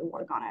can actually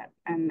work on it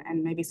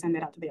and maybe send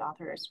it out to the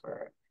authors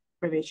for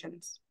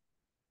revisions.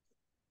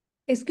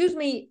 Excuse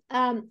me,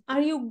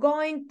 are you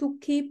going to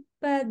keep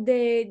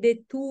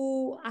the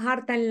two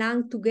heart and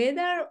lung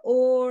together,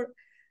 or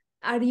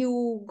are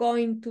you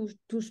going to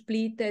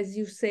split, as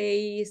you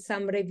say,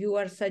 some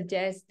reviewers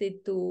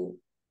suggested to?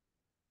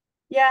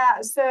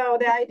 Yeah, so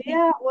the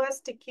idea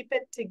was to keep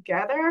it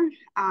together.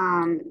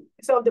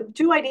 So the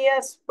 2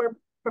 ideas were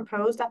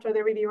proposed after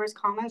the reviewers'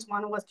 comments.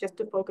 One was just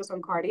to focus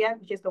on cardiac,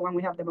 which is the one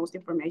we have the most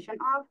information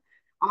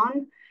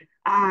on.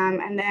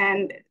 And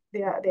then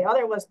the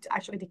other was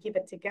actually to keep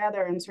it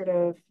together and sort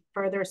of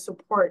further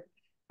support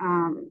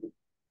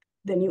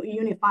the new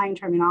unifying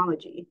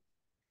terminology.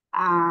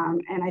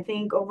 And I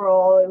think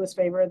overall it was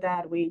favored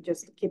that we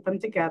just keep them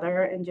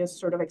together and just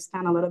sort of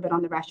expand a little bit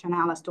on the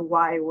rationale as to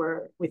why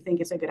we think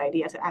it's a good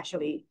idea to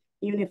actually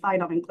unify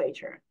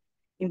nomenclature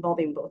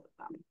involving both of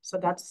them. So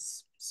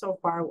that's so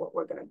far what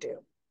we're going to do.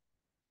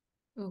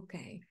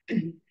 Okay.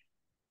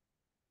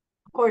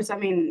 Of course, I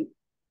mean,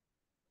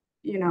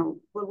 we'll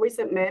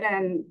resubmit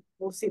and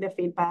we'll see the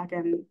feedback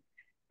and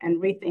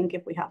rethink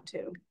if we have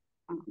to,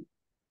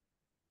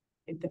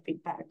 if the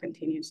feedback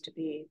continues to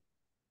be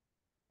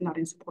not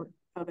in support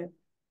of it.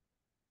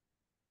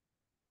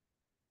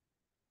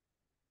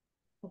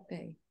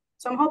 Okay.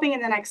 So I'm hoping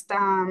in the next,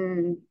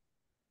 in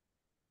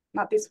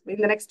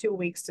the next 2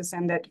 weeks to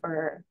send it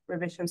for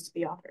revisions to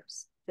the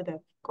authors, to the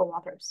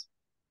co-authors.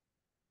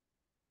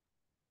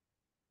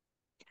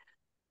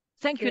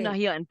 Thank you,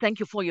 Nahir, and thank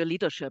you for your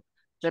leadership.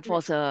 That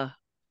was a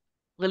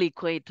really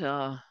great.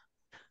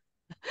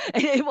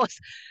 It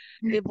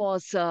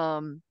was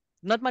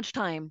not much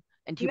time,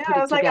 and you put it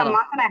it was together. like a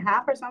month and a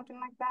half or something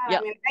like that. Yeah.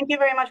 I mean, thank you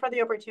very much for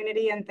the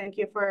opportunity, and thank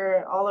you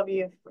for all of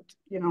you,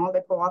 all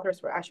the co-authors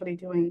for actually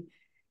doing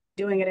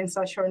it in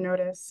such short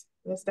notice.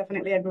 It was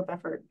definitely a group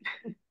effort.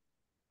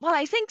 Well,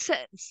 I think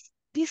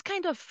these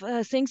kind of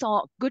things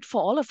are good for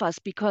all of us,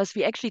 because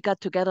we actually got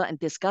together and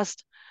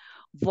discussed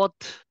what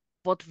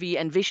we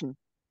envision.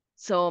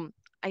 So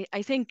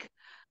I think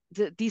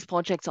these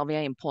projects are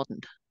very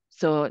important.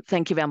 So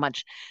thank you very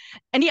much.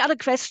 Any other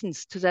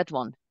questions to that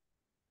one?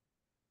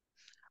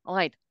 All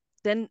right,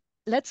 then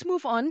let's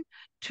move on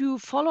to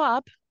follow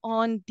up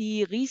on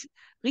the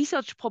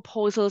research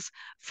proposals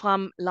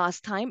from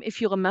last time.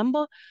 If you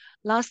remember,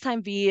 last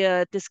time we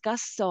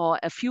discussed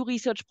a few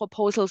research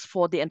proposals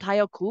for the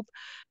entire group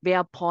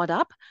were brought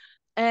up.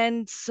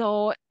 And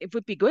so it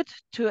would be good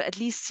to at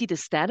least see the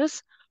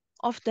status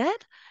of that.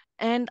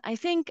 And I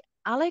think,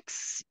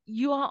 Alex,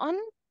 you are on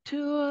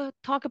to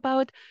talk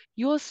about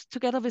yours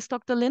together with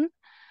Dr. Lin.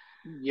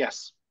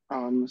 Yes.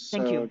 Thank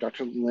So you.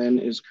 Dr. Lin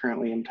is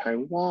currently in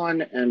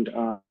Taiwan, and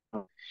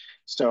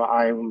so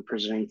I am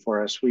presenting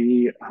for us.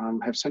 We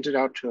have sent it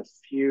out to a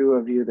few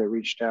of you that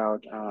reached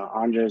out.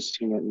 Anja's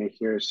seen it,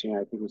 Nahir's seen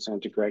it. I think we sent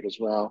it to Greg as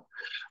well.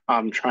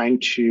 Trying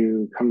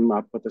to come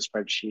up with a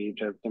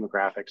spreadsheet of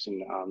demographics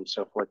and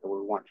so forth that we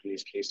want from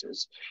these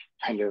cases,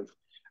 kind of,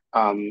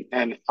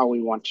 and how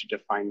we want to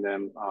define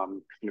them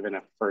kind of in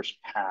a first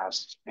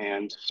pass.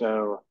 And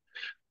so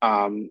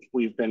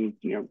we've been,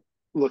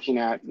 looking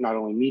at not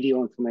only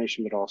medial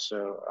inflammation, but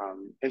also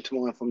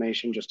intimal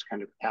inflammation, just to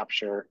kind of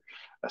capture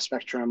a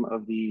spectrum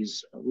of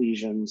these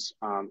lesions.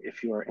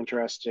 If you are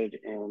interested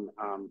in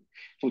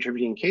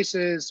contributing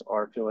cases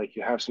or feel like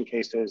you have some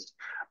cases,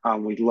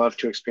 we'd love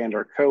to expand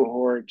our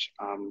cohort.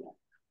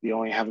 We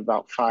only have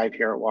about 5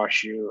 here at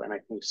WashU, and I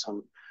think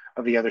some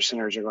of the other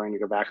centers are going to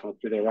go back and look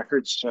through their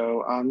records.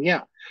 So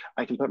yeah,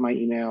 I can put my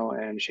email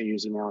and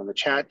Shayu's email in the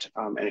chat.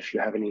 And if you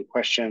have any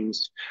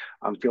questions,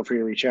 feel free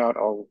to reach out.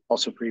 I'll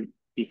also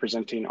be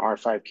presenting our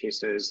 5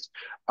 cases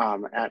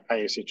at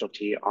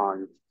ISHLT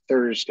on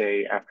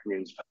Thursday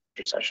afternoon's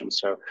session.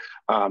 So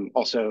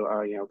also,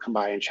 come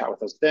by and chat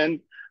with us then,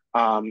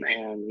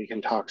 and we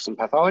can talk some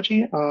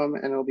pathology,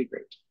 and it'll be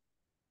great.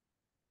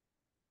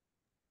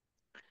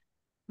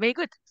 Very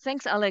good.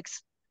 Thanks,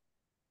 Alex.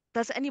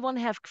 Does anyone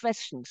have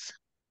questions?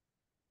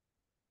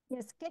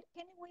 Yes, can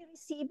we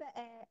receive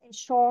a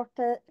short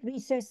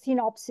research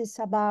synopsis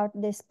about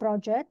this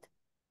project?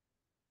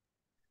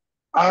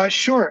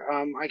 Sure.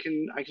 I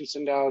can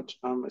send out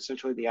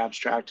essentially the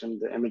abstract and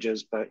the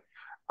images, but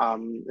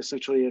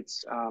essentially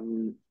it's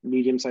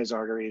medium-sized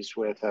arteries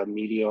with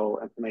medial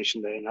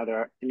inflammation that in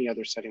any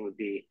other setting would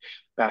be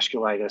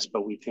vasculitis,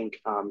 but we think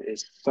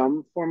is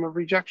some form of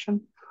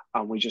rejection.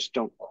 We just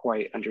don't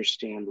quite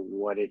understand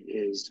what it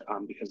is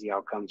because the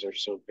outcomes are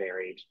so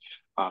varied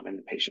and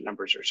the patient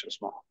numbers are so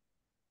small.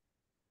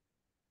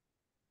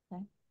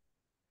 Okay.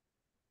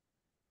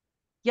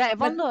 Yeah, I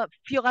wonder,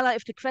 Fiorella,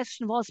 if the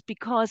question was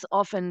because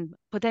of a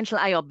potential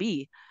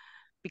IRB,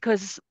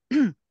 because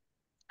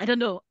I don't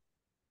know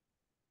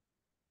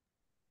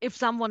if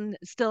someone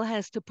still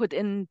has to put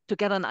in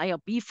together an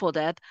IRB for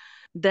that,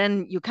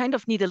 then you kind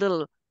of need a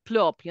little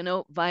plurb,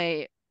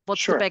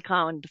 what's Sure. the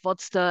background,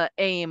 what's the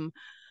aim,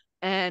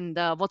 and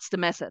what's the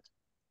method?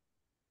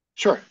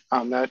 Sure.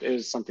 That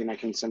is something I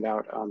can send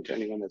out to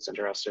anyone that's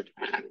interested.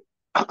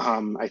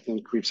 I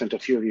think we've sent a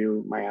few of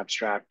you my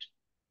abstract,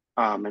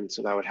 and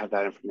so that would have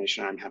that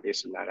information. I'm happy to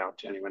send that out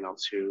to anyone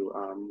else who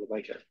would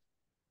like it.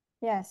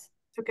 Yes.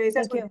 So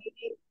cases would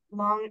be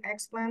lung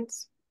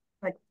explants,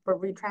 like for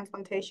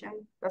retransplantation.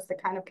 That's the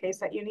kind of case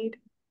that you need.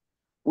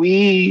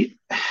 We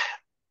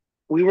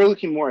were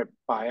looking more at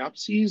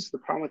biopsies. The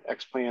problem with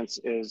explants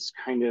is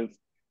kind of,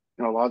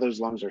 a lot of those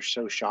lungs are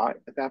so shot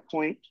at that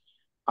point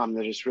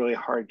that it's really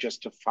hard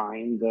just to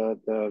find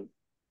the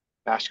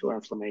vascular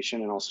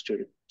inflammation and also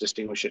to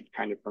distinguish it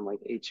kind of from like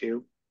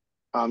A2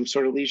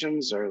 sort of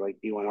lesions or like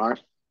B1R.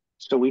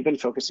 So we've been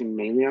focusing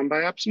mainly on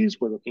biopsies.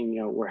 We're looking,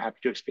 we're happy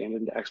to expand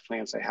into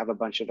explants. I have a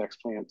bunch of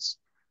explants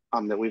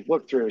that we've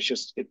looked through. It's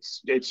just,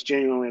 it's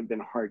genuinely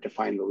been hard to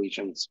find the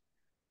lesions.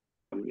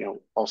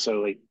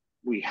 Also like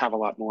we have a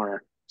lot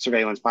more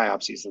surveillance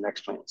biopsies than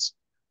explants.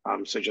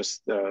 So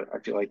just I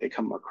feel like they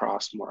come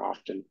across more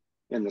often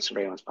in the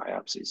surveillance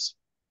biopsies.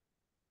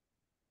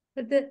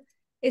 But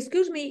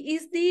excuse me,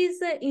 is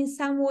this in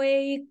some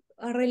way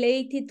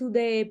related to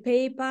the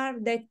paper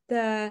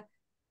that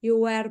you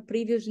were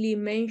previously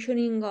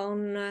mentioning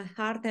on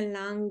heart and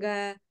lung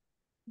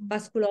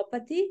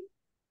vasculopathy?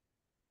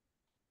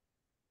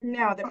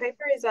 No, the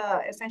paper is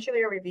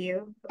essentially a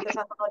review of the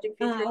pathologic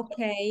features of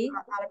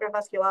allograft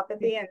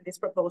vasculopathy and this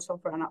proposal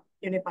for a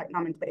unified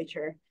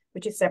nomenclature,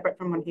 which is separate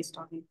from what he's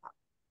talking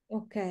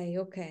about.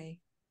 Okay.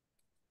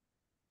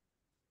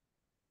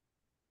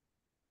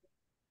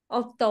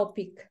 Off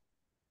topic,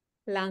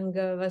 lung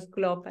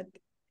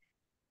vasculopathy.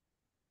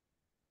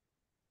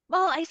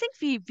 Well, I think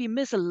we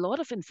miss a lot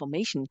of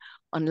information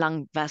on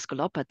lung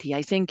vasculopathy.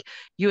 I think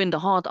you in the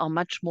heart are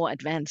much more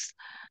advanced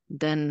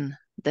than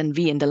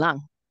we in the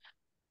lung.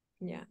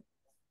 Yeah.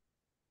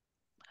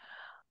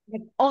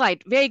 All right,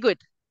 very good.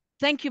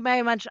 Thank you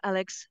very much,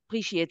 Alex.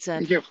 Appreciate that.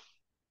 Thank you.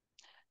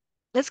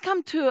 Let's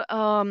come to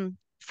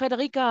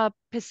Frederica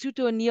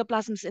Pessuto,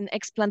 neoplasms in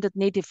explanted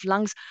native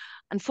lungs.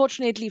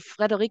 Unfortunately,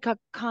 Frederica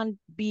can't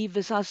be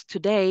with us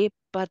today,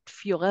 but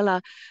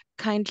Fiorella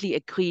kindly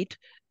agreed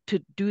to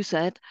do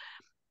that.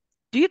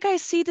 Do you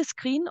guys see the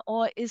screen,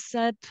 or is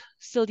that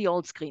still the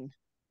old screen?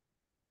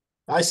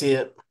 I see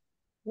it.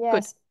 Yes.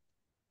 Good.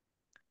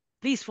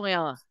 Please,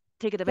 Fiorella,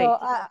 take it away.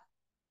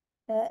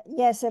 So,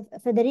 yes,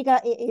 Federica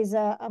is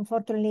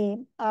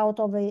unfortunately out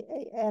of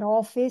her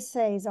office.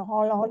 It's a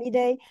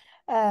holiday.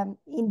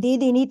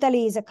 Indeed, in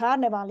Italy, is a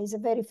carnival. Is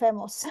very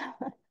famous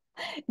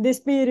this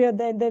period.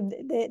 And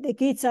the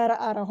kids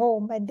are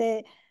home,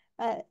 and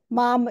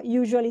mom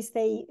usually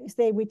stay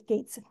with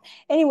kids.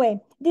 Anyway,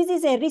 this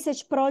is a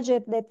research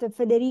project that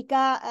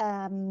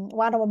Federica,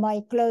 one of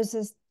my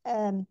closest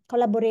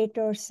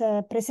collaborators,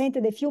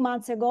 presented a few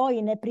months ago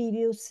in a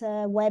previous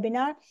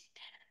webinar.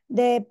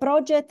 This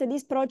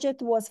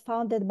project was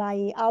founded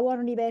by our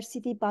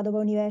university, Padova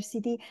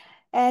University,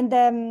 and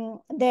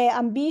the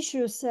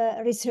ambitious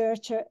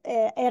research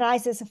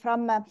arises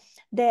from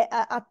the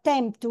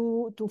attempt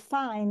to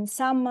find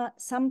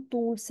some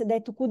tools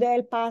that could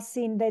help us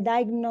in the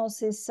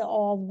diagnosis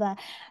of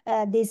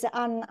this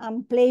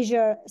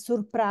unpleasure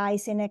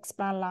surprise in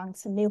explant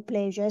lungs,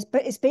 neoplasia,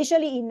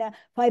 especially in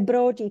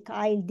fibrotic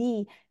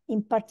ILD,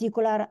 in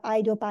particular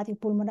idiopathic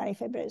pulmonary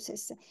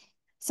fibrosis.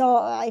 So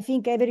I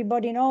think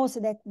everybody knows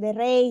that the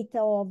rate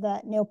of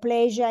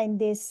neoplasia in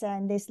these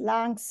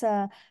lungs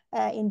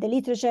in the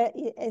literature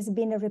has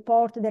been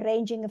reported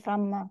ranging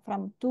from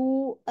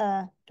 2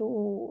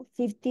 to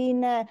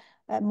 15,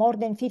 more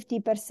than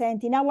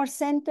 50% in our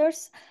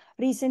centers.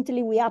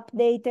 Recently, we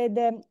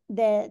updated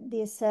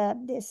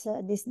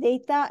this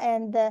data,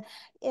 and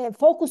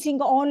focusing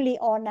only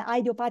on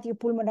idiopathic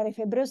pulmonary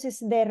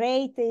fibrosis, the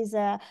rate is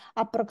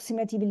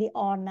approximately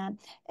on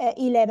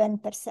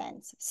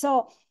 11%.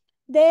 So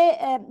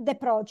the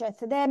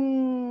project.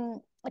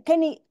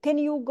 Can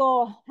you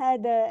go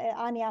ahead,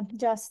 Anya,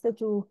 just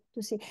to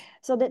see?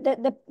 So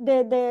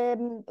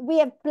we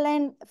have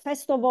planned,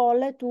 first of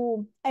all,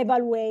 to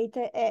evaluate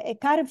a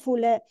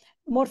careful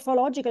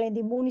morphological and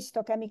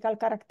immunohistochemical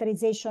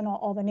characterization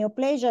of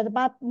neoplasia,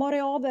 but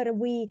moreover,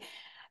 we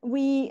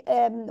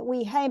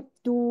have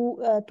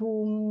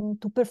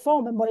to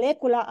perform a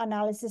molecular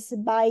analysis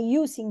by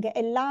using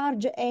a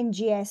large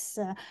NGS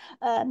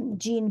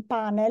gene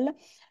panel,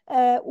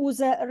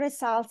 whose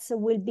results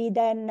will be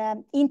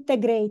then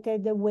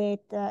integrated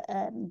with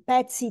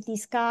PET-CT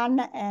scan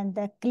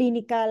and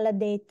clinical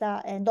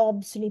data and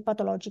obviously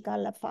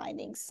pathological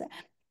findings.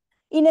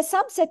 In a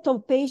subset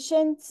of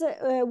patients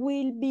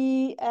will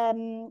be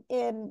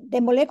the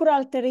molecular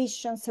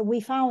alterations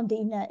we found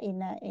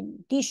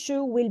in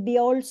tissue will be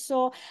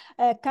also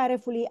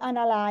carefully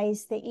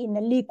analyzed in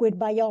liquid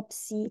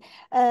biopsy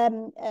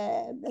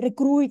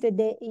recruited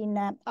in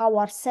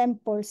our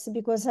samples,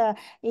 because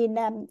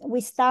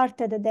we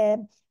started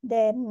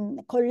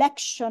the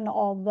collection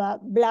of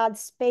blood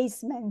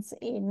specimens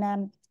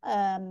in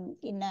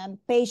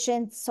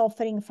patients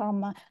suffering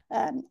from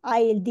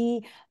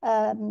ILD,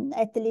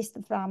 at least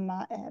from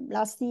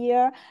last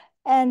year.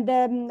 And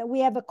we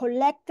have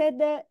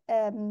collected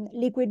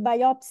liquid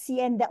biopsy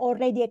and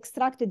already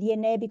extracted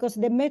DNA, because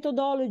the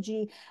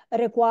methodology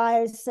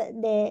requires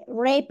the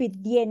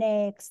rapid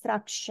DNA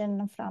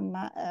extraction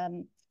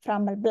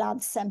from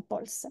blood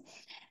samples.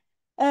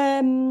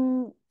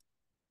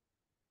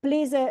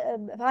 Please,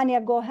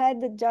 Vania, go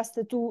ahead just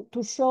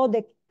to show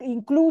the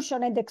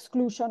inclusion and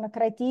exclusion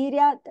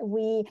criteria.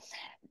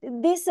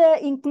 This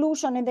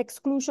inclusion and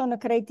exclusion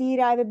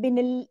criteria have been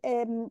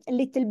a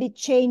little bit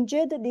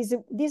changed.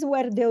 These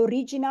were the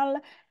original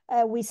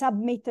we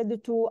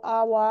submitted to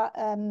our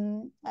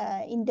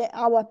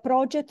our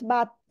project,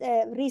 but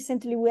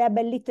recently we have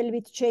a little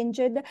bit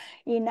changed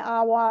in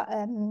our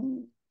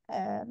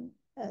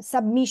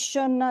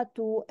submission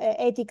to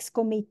ethics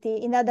committee.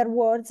 In other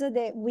words,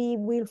 we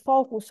will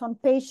focus on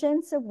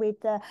patients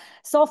with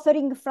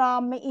suffering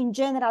from, in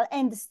general,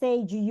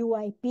 end-stage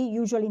UIP,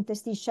 usually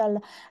interstitial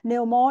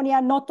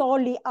pneumonia, not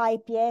only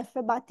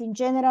IPF, but in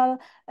general,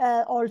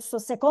 also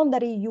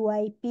secondary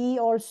UIP,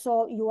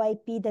 also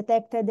UIP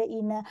detected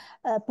in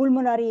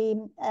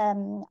pulmonary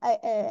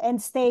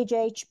end-stage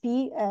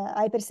HP,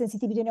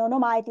 hypersensitivity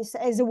pneumonitis,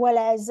 as well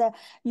as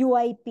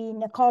UIP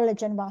in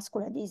collagen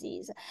vascular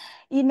disease.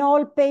 In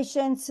all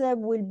patients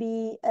will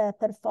be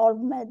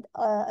performed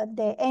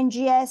the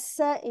NGS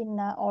in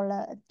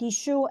all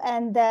tissue,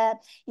 and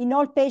in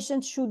all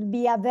patients should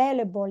be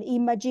available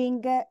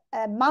imaging.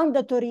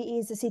 Mandatory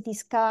is CT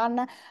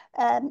scan,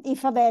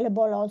 if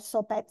available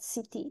also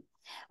PET-CT.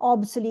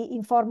 Obviously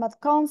informed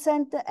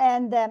consent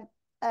and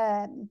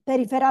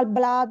peripheral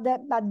blood,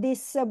 but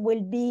this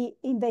will be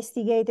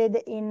investigated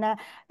in a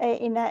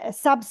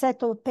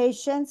subset of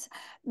patients.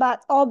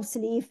 But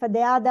obviously, if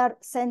the other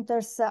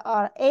centers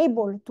are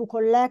able to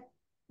collect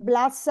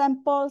blood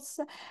samples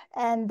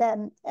and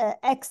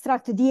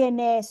extract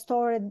DNA,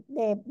 store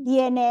the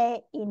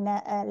DNA in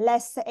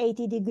less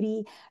 80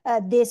 degree,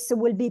 this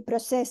will be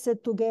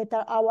processed to get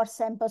our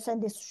samples,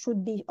 and this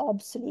should be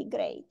obviously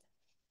great.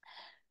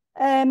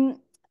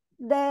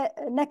 The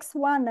next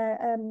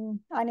one,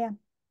 Anya.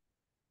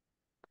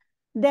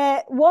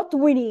 What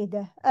we need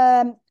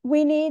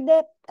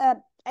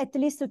at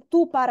least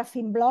 2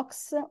 paraffin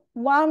blocks,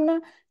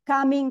 one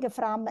coming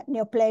from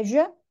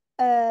neoplasia,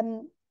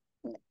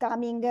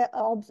 coming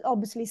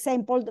obviously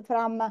sampled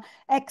from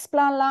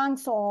explant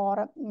lungs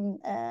or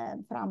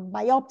from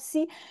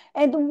biopsy,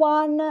 and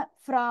one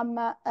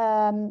from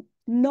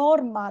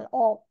normal,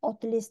 or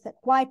at least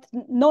quite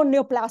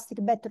non-neoplastic,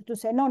 better to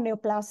say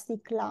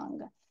non-neoplastic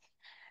lung.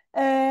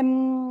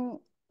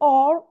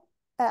 Or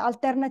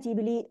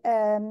alternatively,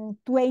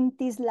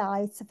 20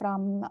 slides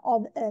from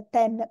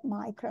 10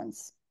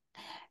 microns.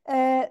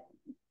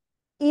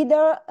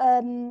 either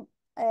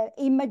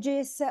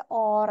images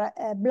or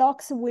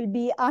blocks will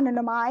be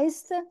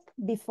anonymized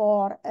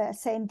before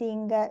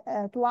sending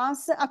to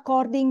us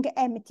according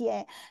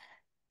MTA.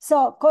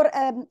 So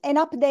an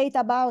update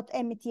about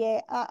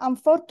MTA.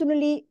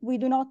 Unfortunately, we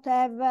do not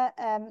have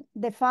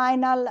the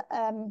final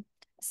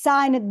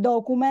signed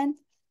document.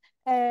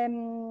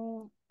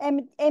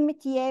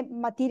 MTA,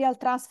 material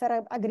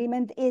transfer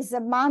agreement, is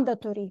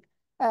mandatory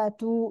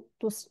to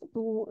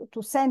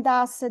send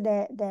us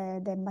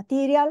the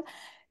material.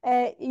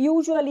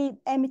 Usually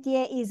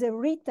MTA is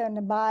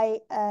written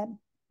by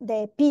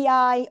the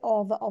PI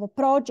of a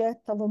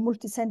project, of a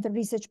multi-center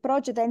research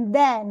project, and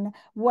then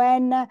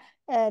when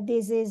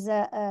this is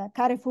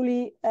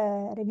carefully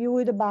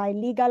reviewed by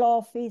legal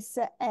office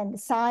and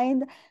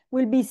signed,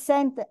 will be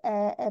sent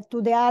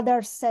to the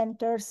other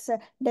centers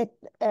that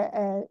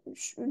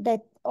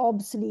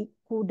obviously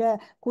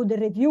could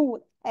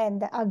review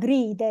and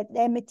agree that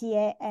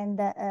MTA and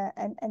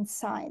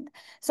signed.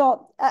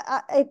 So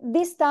at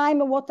this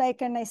time, what I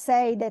can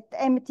say that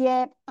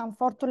MTA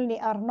unfortunately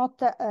are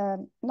not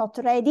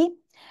ready.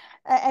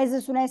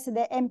 As soon as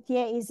the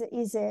MTA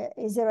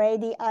is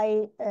ready,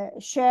 I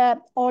share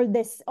all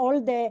the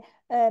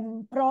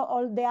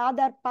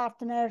other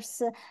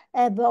partners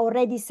have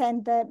already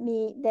sent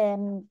me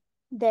the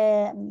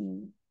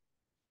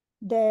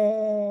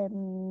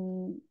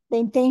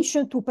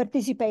intention to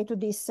participate to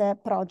this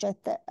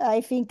project.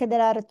 I think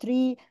there are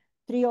three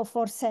or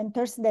four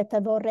centers that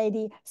have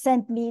already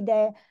sent me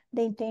the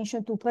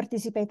intention to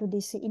participate to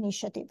this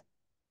initiative.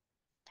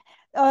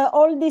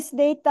 All this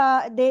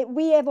data,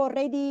 we have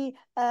already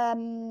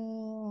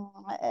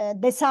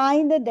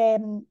designed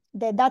the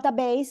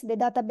database. The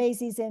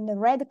database is in the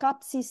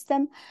REDCap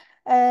system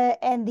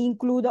and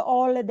include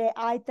all the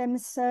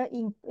items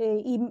in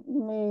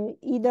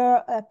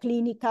either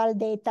clinical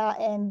data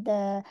and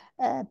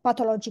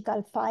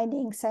pathological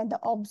findings, and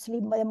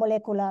obviously the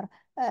molecular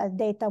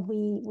data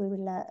we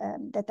will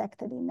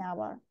detect in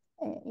our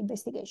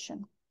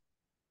investigation.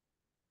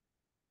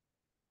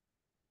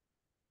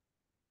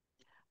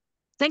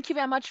 Thank you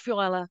very much,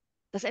 Fiorella.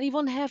 Does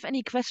anyone have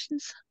any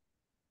questions?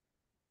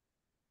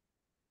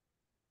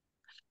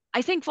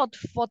 I think what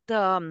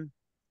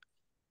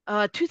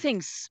two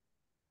things.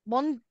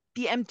 One,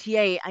 the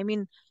MTA. I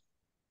mean,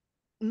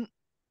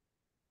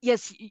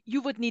 yes,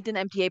 you would need an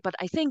MTA, but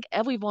I think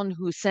everyone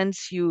who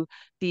sends you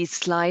these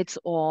slides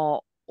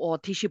or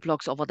tissue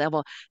blocks or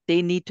whatever,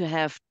 they need to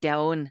have their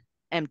own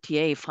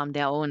MTA from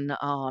their own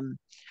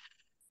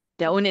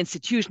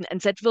institution,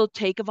 and that will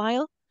take a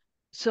while.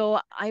 So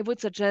I would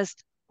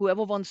suggest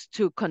whoever wants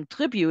to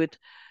contribute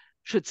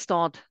should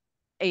start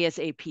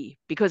ASAP,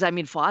 because I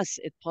mean, for us,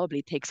 it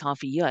probably takes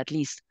half a year at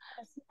least.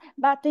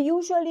 But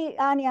usually,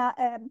 Anya,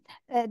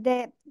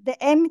 the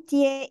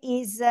MTA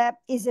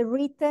is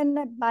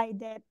written by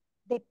the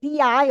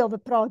PI of a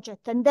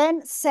project and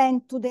then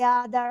sent to the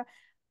other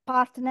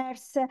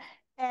partners.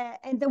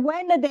 And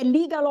when the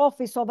legal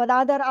office of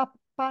another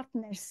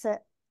partners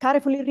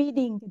carefully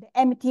reading the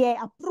MTA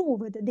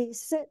approved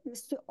this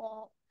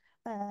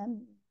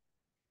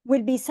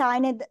will be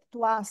signed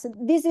to us.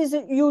 This is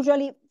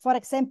usually, for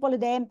example,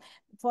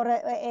 for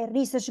a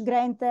research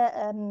grant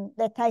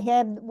that I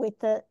have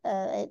with a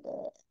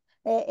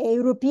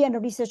European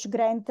research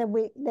grant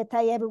that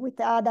I have with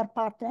other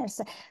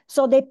partners.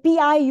 So the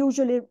PI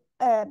usually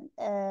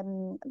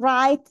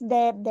write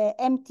the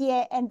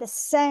MTA and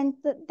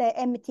send the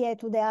MTA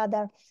to the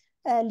other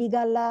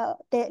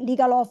the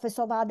legal office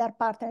of other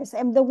partners.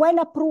 And when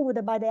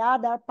approved by the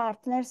other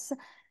partners,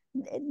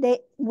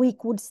 we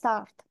could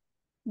start.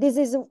 This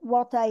is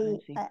what I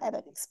have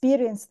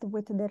experienced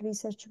with the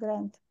research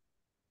grant.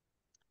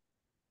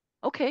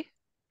 Okay,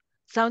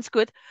 sounds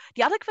good.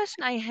 The other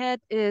question I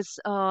had is,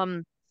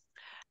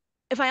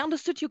 if I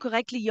understood you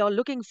correctly, you're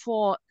looking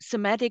for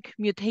somatic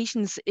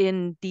mutations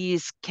in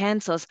these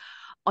cancers.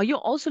 Are you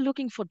also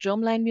looking for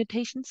germline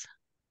mutations?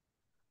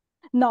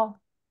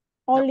 No,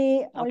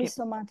 only No. Okay.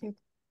 somatic.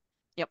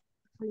 Yep.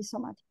 Only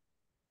somatic.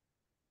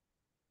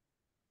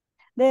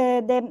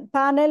 The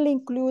panel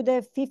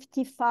included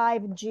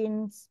 55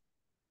 genes,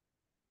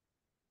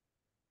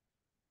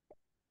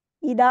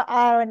 either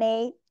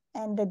RNA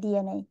and the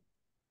DNA.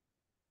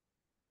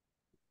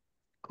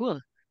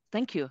 Cool.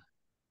 Thank you.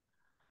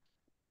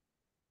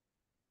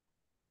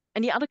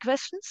 Any other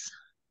questions?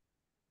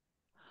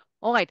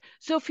 All right.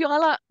 So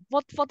Fiorella,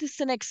 what is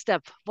the next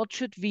step? What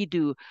should we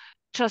do?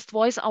 Just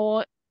voice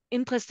our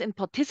interest in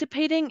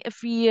participating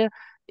if we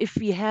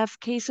have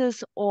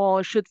cases,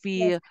 or should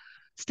we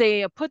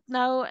stay put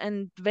now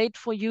and wait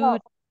for you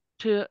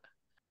to?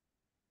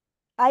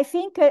 I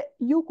think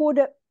you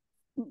could.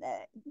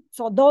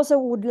 So those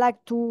who would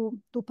like to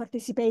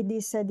participate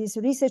this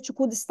research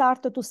could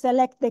start to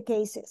select the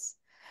cases.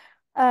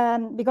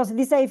 Because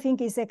this, I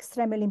think, is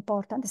extremely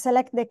important.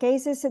 Select the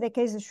cases. The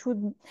cases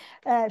should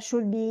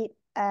be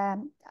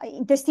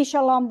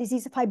interstitial lung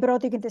disease,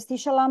 fibrotic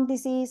interstitial lung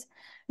disease.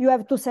 You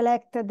have to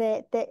select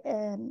the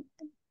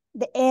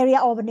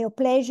area of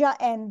neoplasia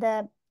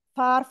and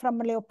far from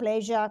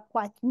neoplasia,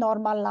 quite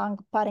normal lung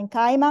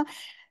parenchyma.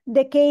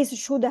 the case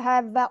should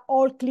have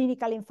all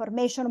clinical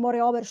information,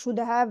 moreover, should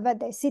have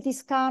the CT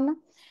scan.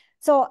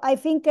 So I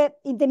think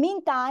in the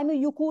meantime,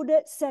 you could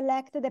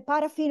select the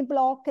paraffin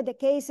block, the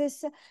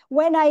cases.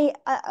 When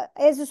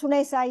as soon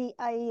as I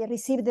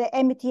received the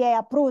MTA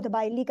approved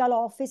by legal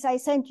office, I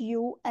sent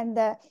you, and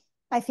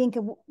I think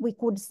we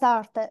could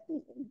start,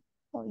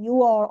 or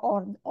you or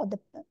all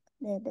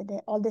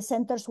the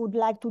centers would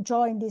like to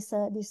join this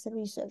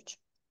research.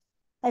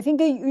 I think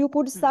you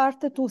could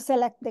start to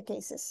select the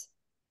cases.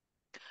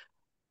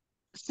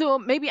 So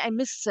maybe I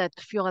missed that,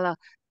 Fiorella.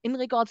 In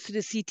regards to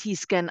the CT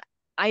scan,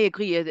 I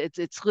agree.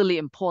 It's really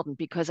important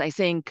because I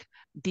think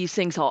these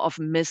things are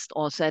often missed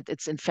or said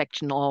it's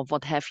infection or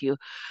what have you.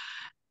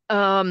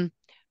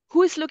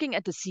 Who is looking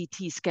at the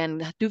CT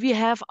scan? Do we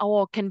have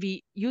can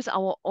we use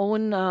our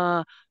own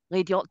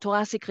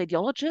thoracic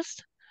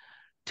radiologist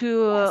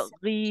to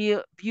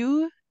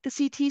review the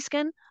CT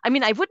scan? I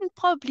mean, I wouldn't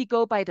probably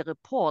go by the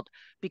report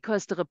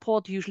because the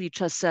report usually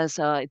just says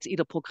it's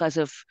either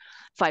progressive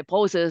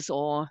fibrosis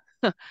or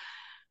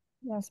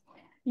yes.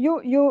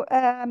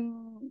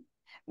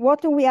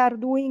 What we are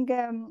doing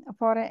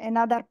for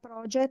another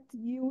project,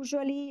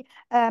 usually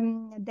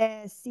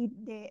the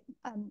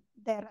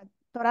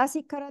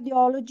thoracic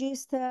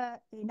radiologist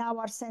in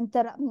our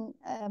center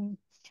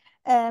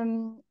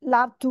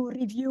love to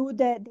review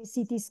the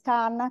CT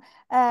scan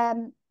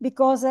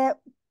because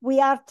we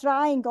are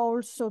trying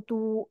also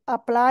to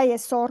apply a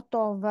sort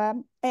of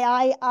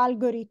AI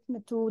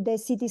algorithm to the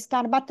CT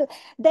scan. But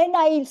then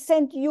I'll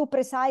send you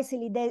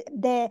precisely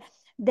the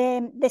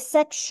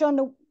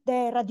section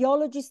the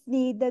radiologists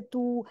need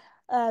to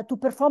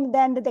perform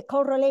then the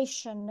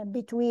correlation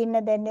between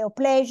the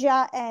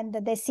neoplasia and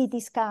the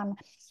CT scan.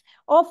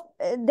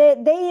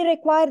 They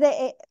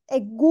require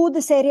a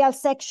good serial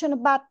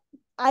section, but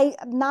I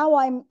don't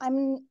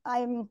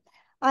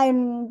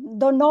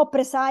know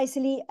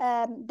precisely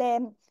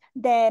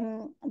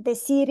the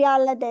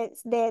serial,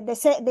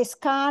 the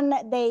scan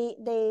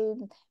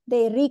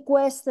they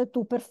request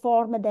to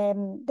perform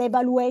the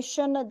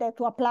evaluation,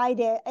 to apply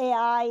the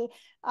AI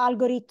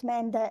algorithm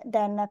and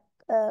then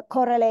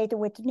correlate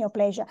with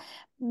neoplasia.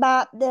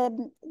 But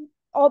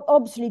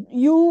obviously,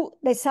 you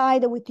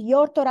decide with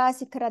your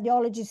thoracic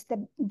radiologist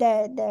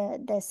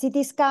the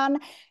CT scan,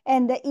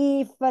 and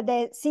if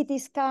the CT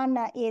scan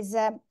is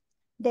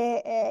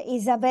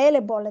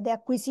available, the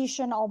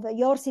acquisition of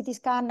your CT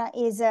scan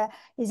is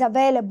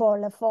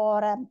available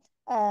for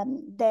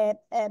the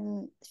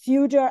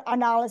future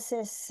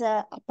analysis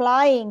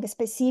applying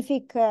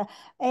specific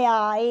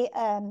AI,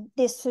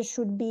 this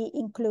should be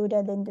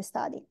included in the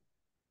study.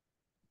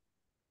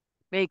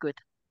 Very good.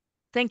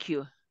 Thank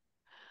you.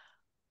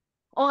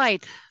 All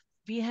right,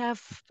 we have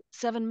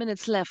 7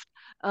 minutes left.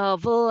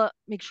 We'll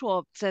make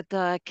sure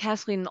that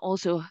Catherine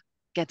also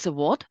gets a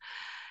word.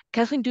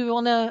 Catherine, do you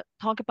want to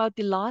talk about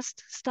the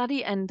last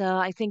study? And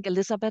I think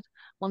Elizabeth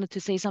wanted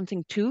to say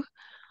something too.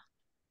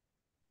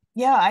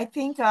 Yeah, I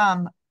think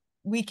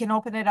we can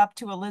open it up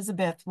to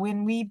Elizabeth.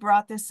 When we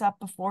brought this up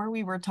before,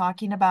 we were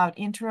talking about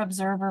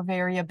inter-observer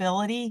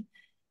variability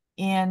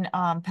in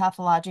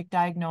pathologic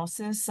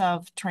diagnosis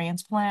of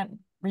transplant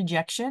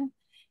rejection.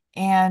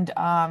 And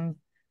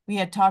we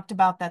had talked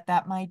about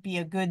that might be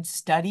a good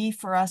study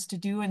for us to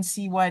do and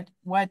see what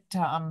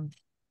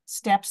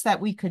steps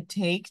that we could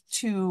take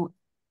to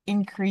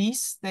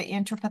increase the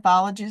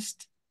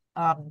interpathologist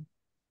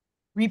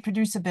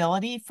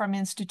reproducibility from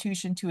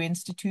institution to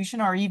institution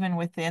or even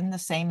within the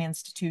same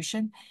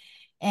institution.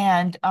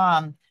 And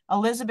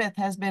Elizabeth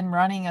has been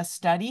running a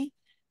study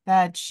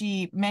that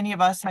many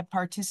of us have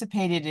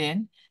participated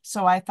in.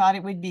 So I thought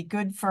it would be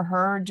good for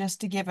her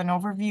just to give an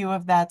overview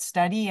of that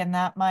study, and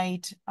that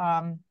might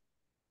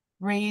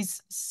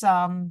raise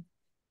some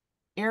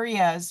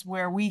areas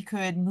where we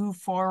could move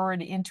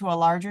forward into a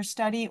larger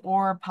study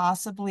or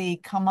possibly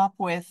come up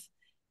with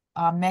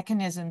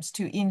mechanisms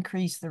to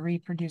increase the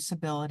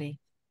reproducibility.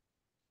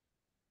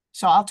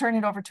 So I'll turn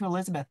it over to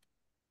Elizabeth.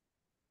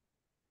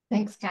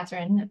 Thanks,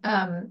 Catherine.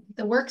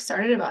 The work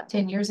started about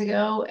 10 years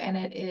ago, and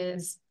it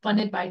is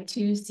funded by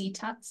 2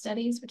 CTOT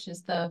studies, which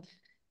is the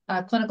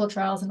clinical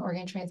trials in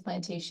organ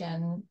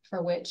transplantation,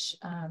 for which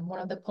one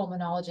of the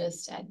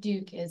pulmonologists at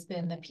Duke has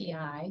been the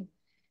PI.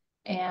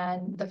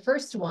 And the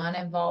first one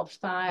involved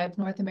 5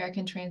 North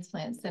American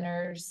transplant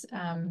centers.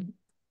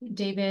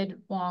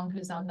 David Wong,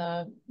 who's on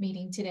the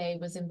meeting today,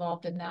 was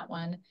involved in that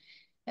one.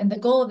 And the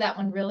goal of that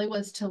one really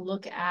was to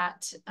look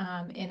at,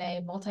 in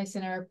a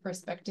multi-center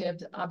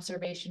perspective,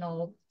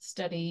 observational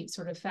study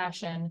sort of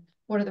fashion,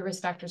 what are the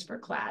risk factors for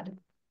CLAD?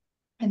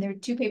 And there are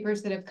 2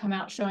 papers that have come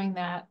out showing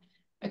that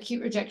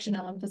acute rejection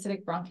and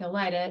lymphocytic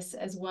bronchiolitis,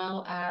 as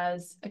well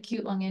as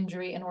acute lung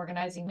injury and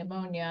organizing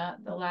pneumonia,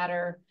 the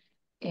latter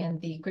in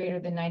the greater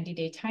than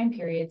 90-day time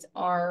periods,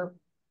 are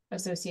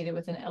associated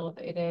with an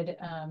elevated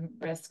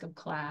risk of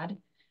CLAD.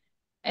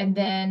 And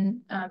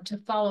then to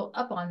follow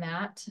up on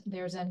that,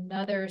 there's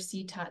another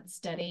CTOT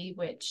study,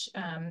 which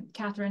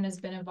Catherine has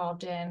been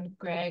involved in.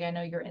 Greg, I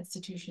know your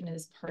institution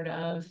is part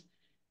of.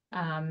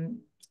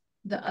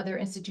 The other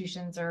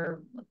institutions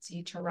are, let's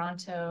see,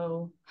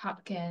 Toronto,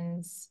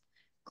 Hopkins,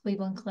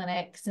 Cleveland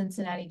Clinic,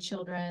 Cincinnati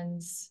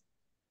Children's,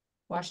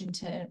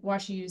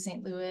 WashU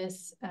St.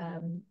 Louis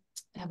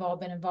have all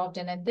been involved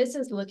in. And this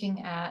is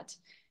looking at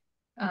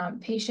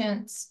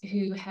patients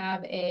who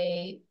have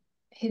a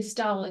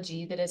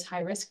histology that is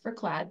high risk for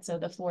CLAD, so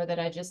the 4 that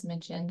I just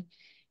mentioned.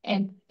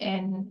 And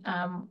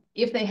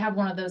if they have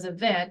one of those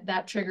events,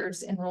 that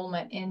triggers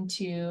enrollment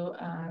into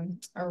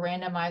a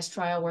randomized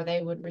trial where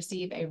they would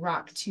receive a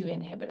ROCK2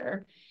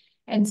 inhibitor.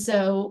 And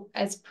so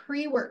as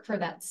pre-work for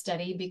that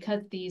study,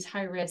 because these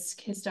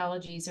high-risk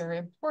histologies are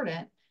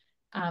important,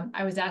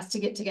 I was asked to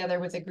get together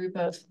with a group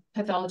of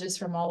pathologists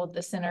from all of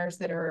the centers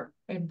that are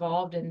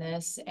involved in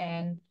this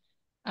and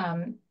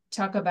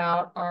talk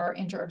about our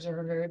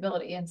inter-observer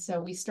variability. And so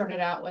we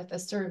started out with a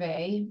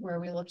survey where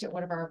we looked at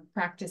what are our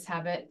practice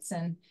habits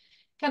and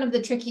kind of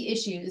the tricky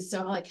issues.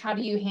 So like, how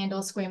do you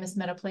handle squamous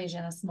metaplasia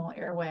in a small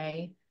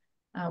airway?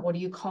 What do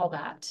you call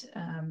that?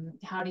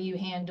 How do you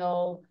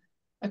handle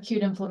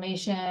acute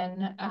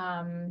inflammation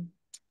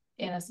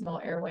in a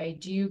small airway?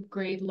 Do you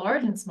grade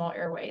large and small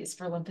airways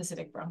for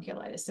lymphocytic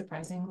bronchiolitis?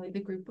 Surprisingly, the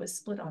group was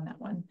split on that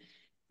one.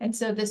 And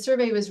so the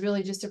survey was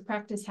really just a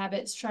practice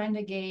habits, trying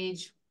to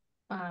gauge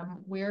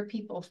where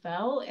people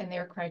fell and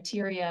their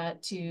criteria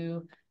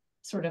to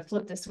sort of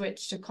flip the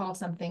switch to call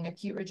something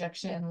acute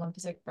rejection,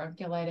 lymphocytic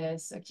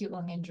bronchiolitis, acute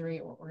lung injury,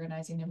 or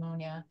organizing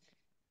pneumonia.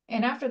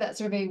 And after that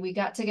survey, we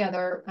got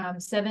together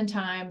 7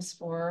 times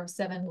for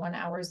 7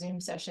 one-hour Zoom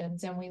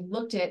sessions, and we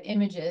looked at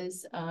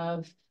images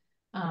of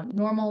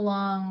normal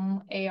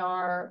lung,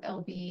 AR,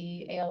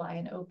 LB, ALI,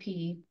 and OP.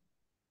 And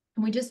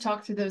we just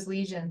talked through those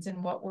lesions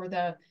and what were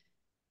the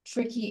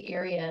tricky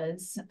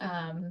areas.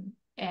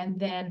 And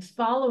then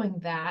following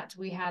that,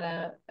 we had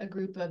a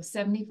group of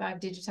 75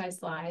 digitized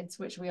slides,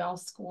 which we all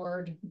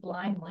scored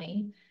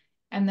blindly.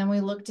 And then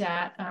we looked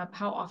at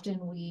how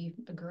often we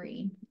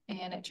agree.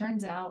 And it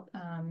turns out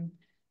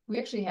we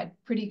actually had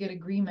pretty good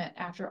agreement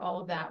after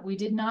all of that. We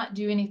did not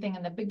do anything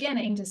in the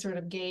beginning to sort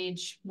of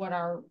gauge what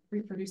our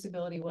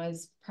reproducibility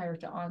was prior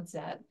to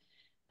onset.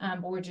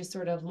 But we're just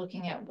sort of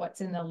looking at what's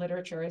in the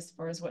literature as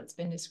far as what's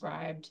been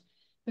described.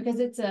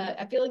 Because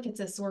I feel like it's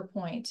a sore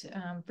point.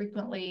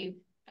 Frequently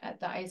at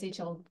the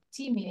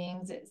ISHLT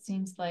meetings, it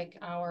seems like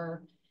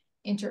our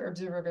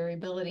inter-observer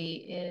variability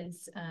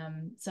is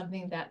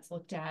something that's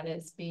looked at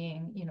as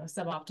being,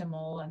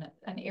 suboptimal and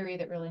an area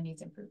that really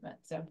needs improvement.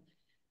 So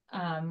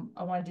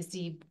I wanted to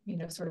see,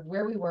 sort of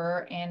where we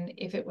were, and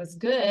if it was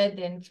good,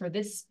 then for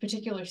this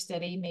particular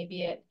study,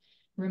 maybe it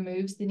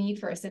removes the need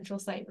for a central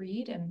site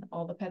read, and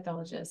all the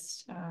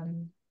pathologists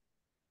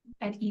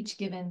at each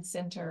given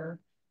center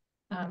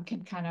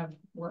can kind of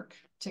work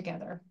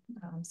together.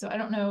 So I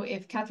don't know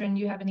if, Catherine,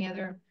 you have any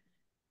other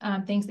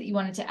things that you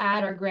wanted to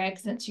add, or Greg,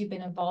 since you've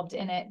been involved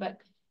in it, but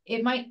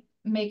it might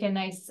make a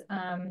nice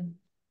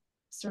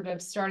sort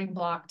of starting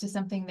block to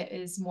something that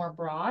is more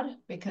broad,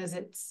 because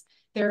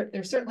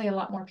there's certainly a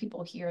lot more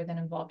people here than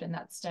involved in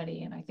that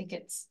study. And I think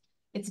it's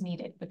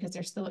needed because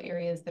there's still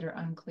areas that are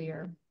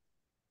unclear.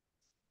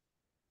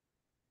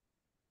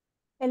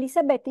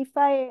 Elizabeth, if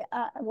I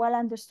well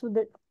understood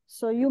it,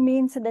 so you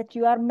means that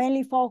you are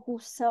mainly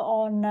focused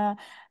on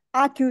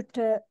acute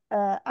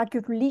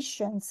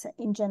lesions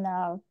in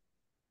general.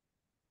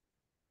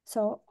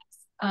 So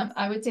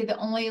I would say the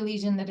only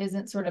lesion that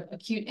isn't sort of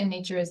acute in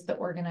nature is the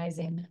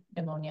organizing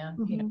pneumonia.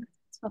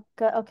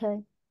 Okay.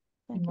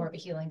 In more of a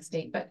healing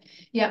state. But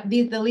yeah,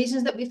 the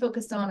lesions that we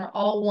focused on are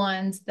all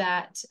ones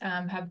that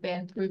have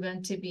been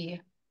proven to be,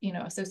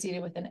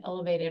 associated with an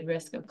elevated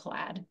risk of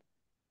CLAD.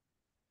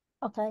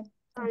 Okay.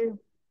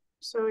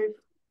 So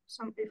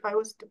if I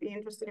was to be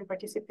interested in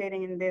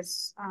participating in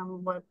this,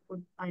 what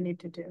would I need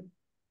to do?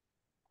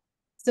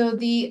 So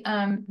the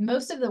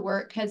most of the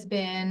work has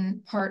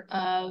been part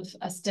of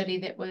a study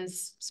that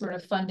was sort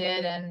of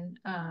funded, and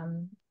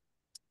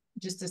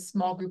just a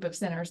small group of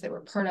centers that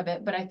were part of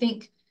it. But I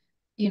think,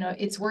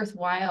 it's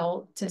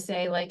worthwhile to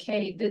say, like,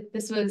 hey,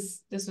 this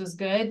was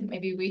good.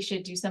 Maybe we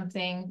should do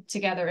something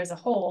together as a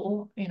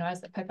whole, as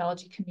the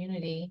pathology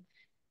community.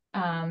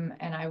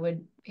 And I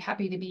would be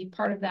happy to be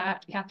part of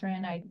that.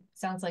 Catherine,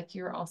 sounds like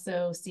you're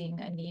also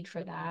seeing a need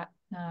for that.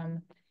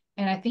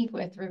 And I think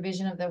with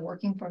revision of the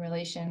working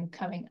formulation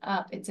coming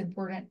up, it's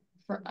important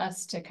for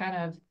us to kind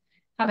of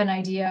have an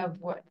idea of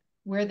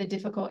where the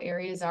difficult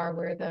areas are,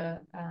 where the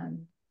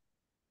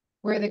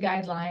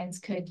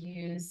guidelines could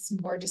use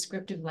more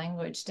descriptive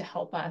language to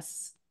help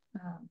us.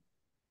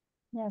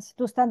 Yes,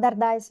 to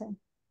standardize it.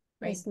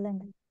 Right.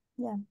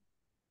 Yeah.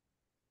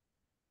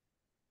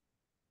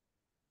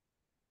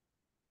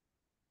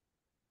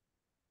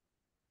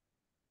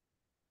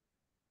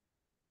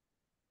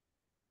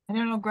 I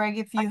don't know, Greg,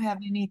 if you have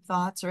any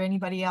thoughts, or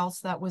anybody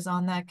else that was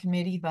on that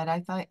committee, but I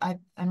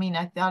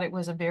thought it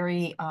was a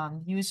very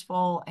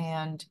useful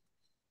and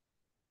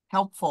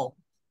helpful,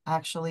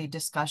 actually,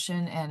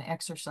 discussion and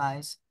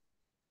exercise.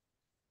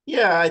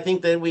 Yeah, I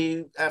think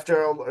that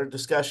after all our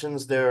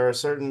discussions, there are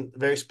certain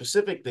very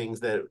specific things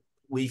that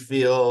we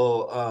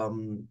feel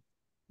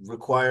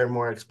require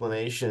more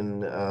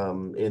explanation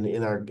in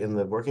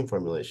the working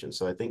formulation.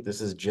 So I think this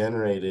has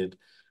generated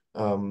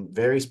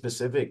very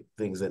specific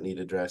things that need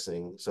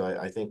addressing. So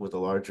I think with a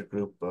larger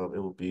group, it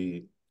will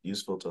be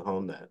useful to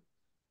hone that.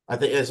 I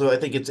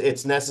think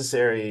it's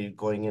necessary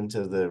going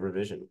into the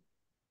revision.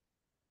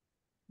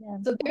 Yeah.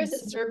 So there's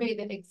a survey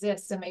that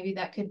exists, so maybe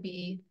that could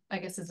be, I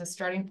guess, as a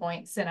starting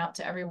point, sent out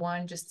to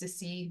everyone just to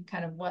see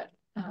kind of what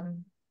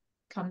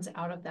comes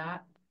out of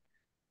that.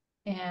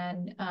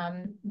 And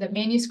the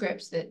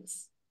manuscripts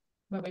that's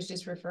what I was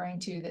just referring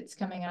to that's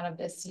coming out of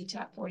this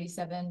CTAP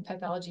 47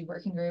 pathology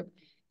working group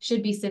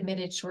should be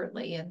submitted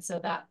shortly. And so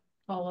that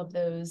all of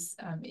those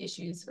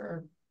issues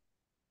are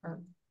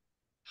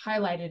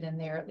highlighted in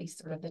there, at least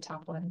sort of the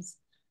top ones.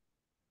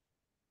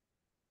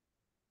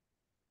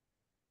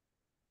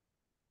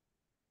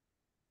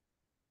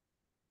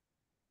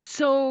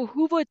 So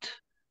who would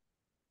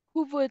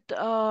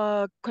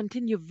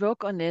continue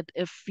work on it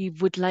if we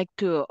would like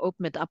to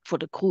open it up for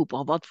the group,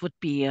 or what would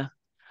be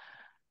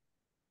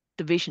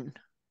the vision?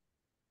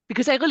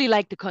 Because I really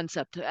like the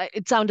concept.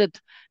 It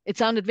sounded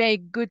very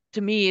good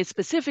to me,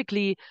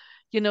 specifically,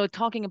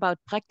 talking about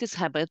practice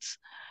habits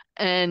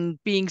and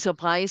being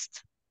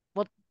surprised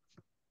what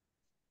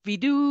we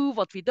do,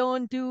 what we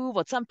don't do,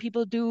 what some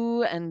people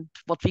do, and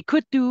what we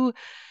could do.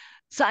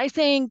 So I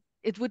think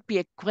it would be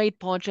a great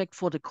project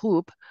for the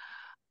group.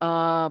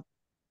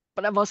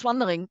 But I was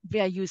wondering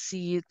where you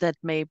see that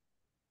where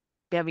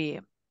we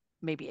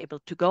may be able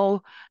to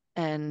go,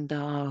 and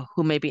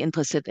who may be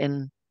interested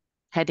in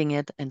heading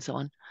it and so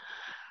on.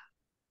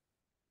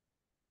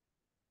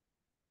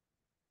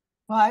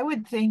 Well, I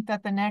would think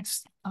that the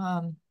next,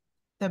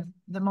 the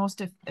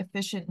most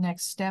efficient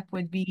next step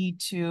would be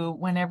to,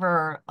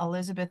 whenever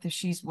Elizabeth, if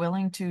she's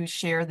willing to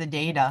share the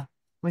data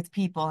with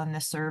people in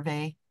the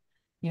survey,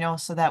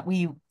 so that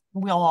we'll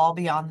all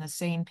be on the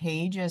same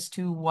page as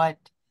to what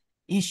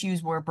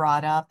issues were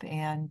brought up,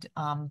 and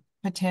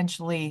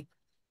potentially,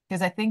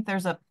 because I think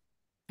there's a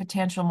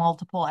potential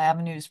multiple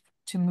avenues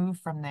to move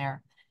from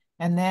there.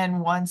 And then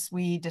once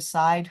we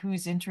decide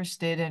who's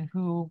interested and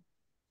who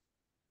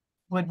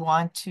would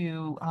want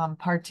to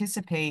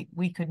participate,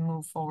 we could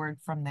move forward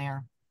from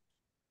there.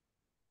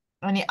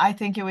 I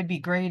think it would be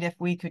great if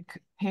we could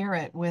pair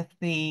it with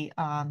the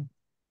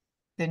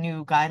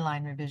new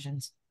guideline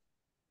revisions.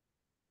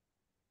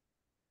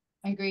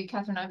 I agree,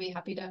 Catherine. I'd be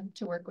happy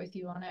to work with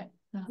you on it.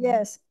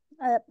 Yes,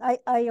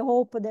 I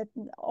hope that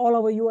all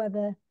of you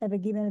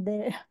have given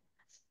the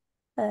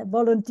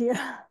volunteer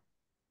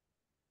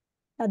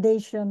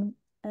addition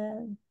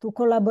to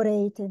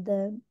collaborate in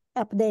the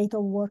update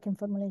of work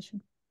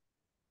information.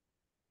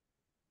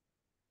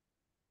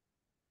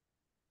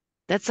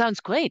 That sounds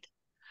great.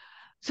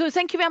 So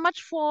thank you very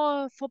much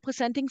for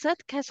presenting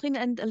that, Catherine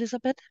and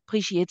Elizabeth.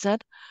 Appreciate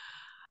that.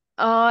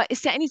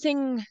 Is there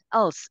anything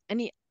else,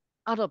 any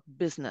other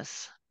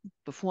business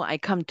before I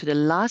come to the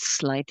last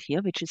slide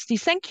here, which is the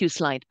thank you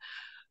slide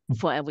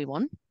for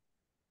everyone?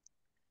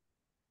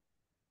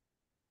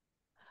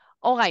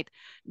 All right,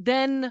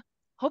 then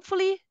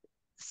hopefully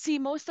see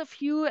most of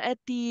you at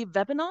the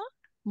webinar,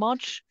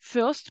 March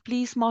 1st.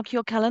 Please mark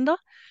your calendar.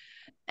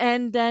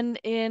 And then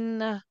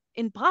in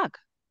Prague.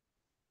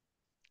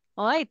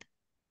 All right.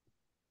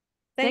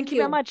 Thank you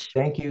very much.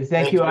 Thank you.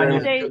 Thank you, Anya,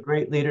 for your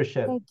great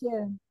leadership. Thank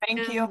you. Thank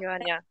you. Thank you,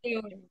 Anya. Thank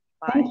you.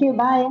 Bye. Thank you.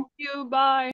 Bye. Thank you. Bye.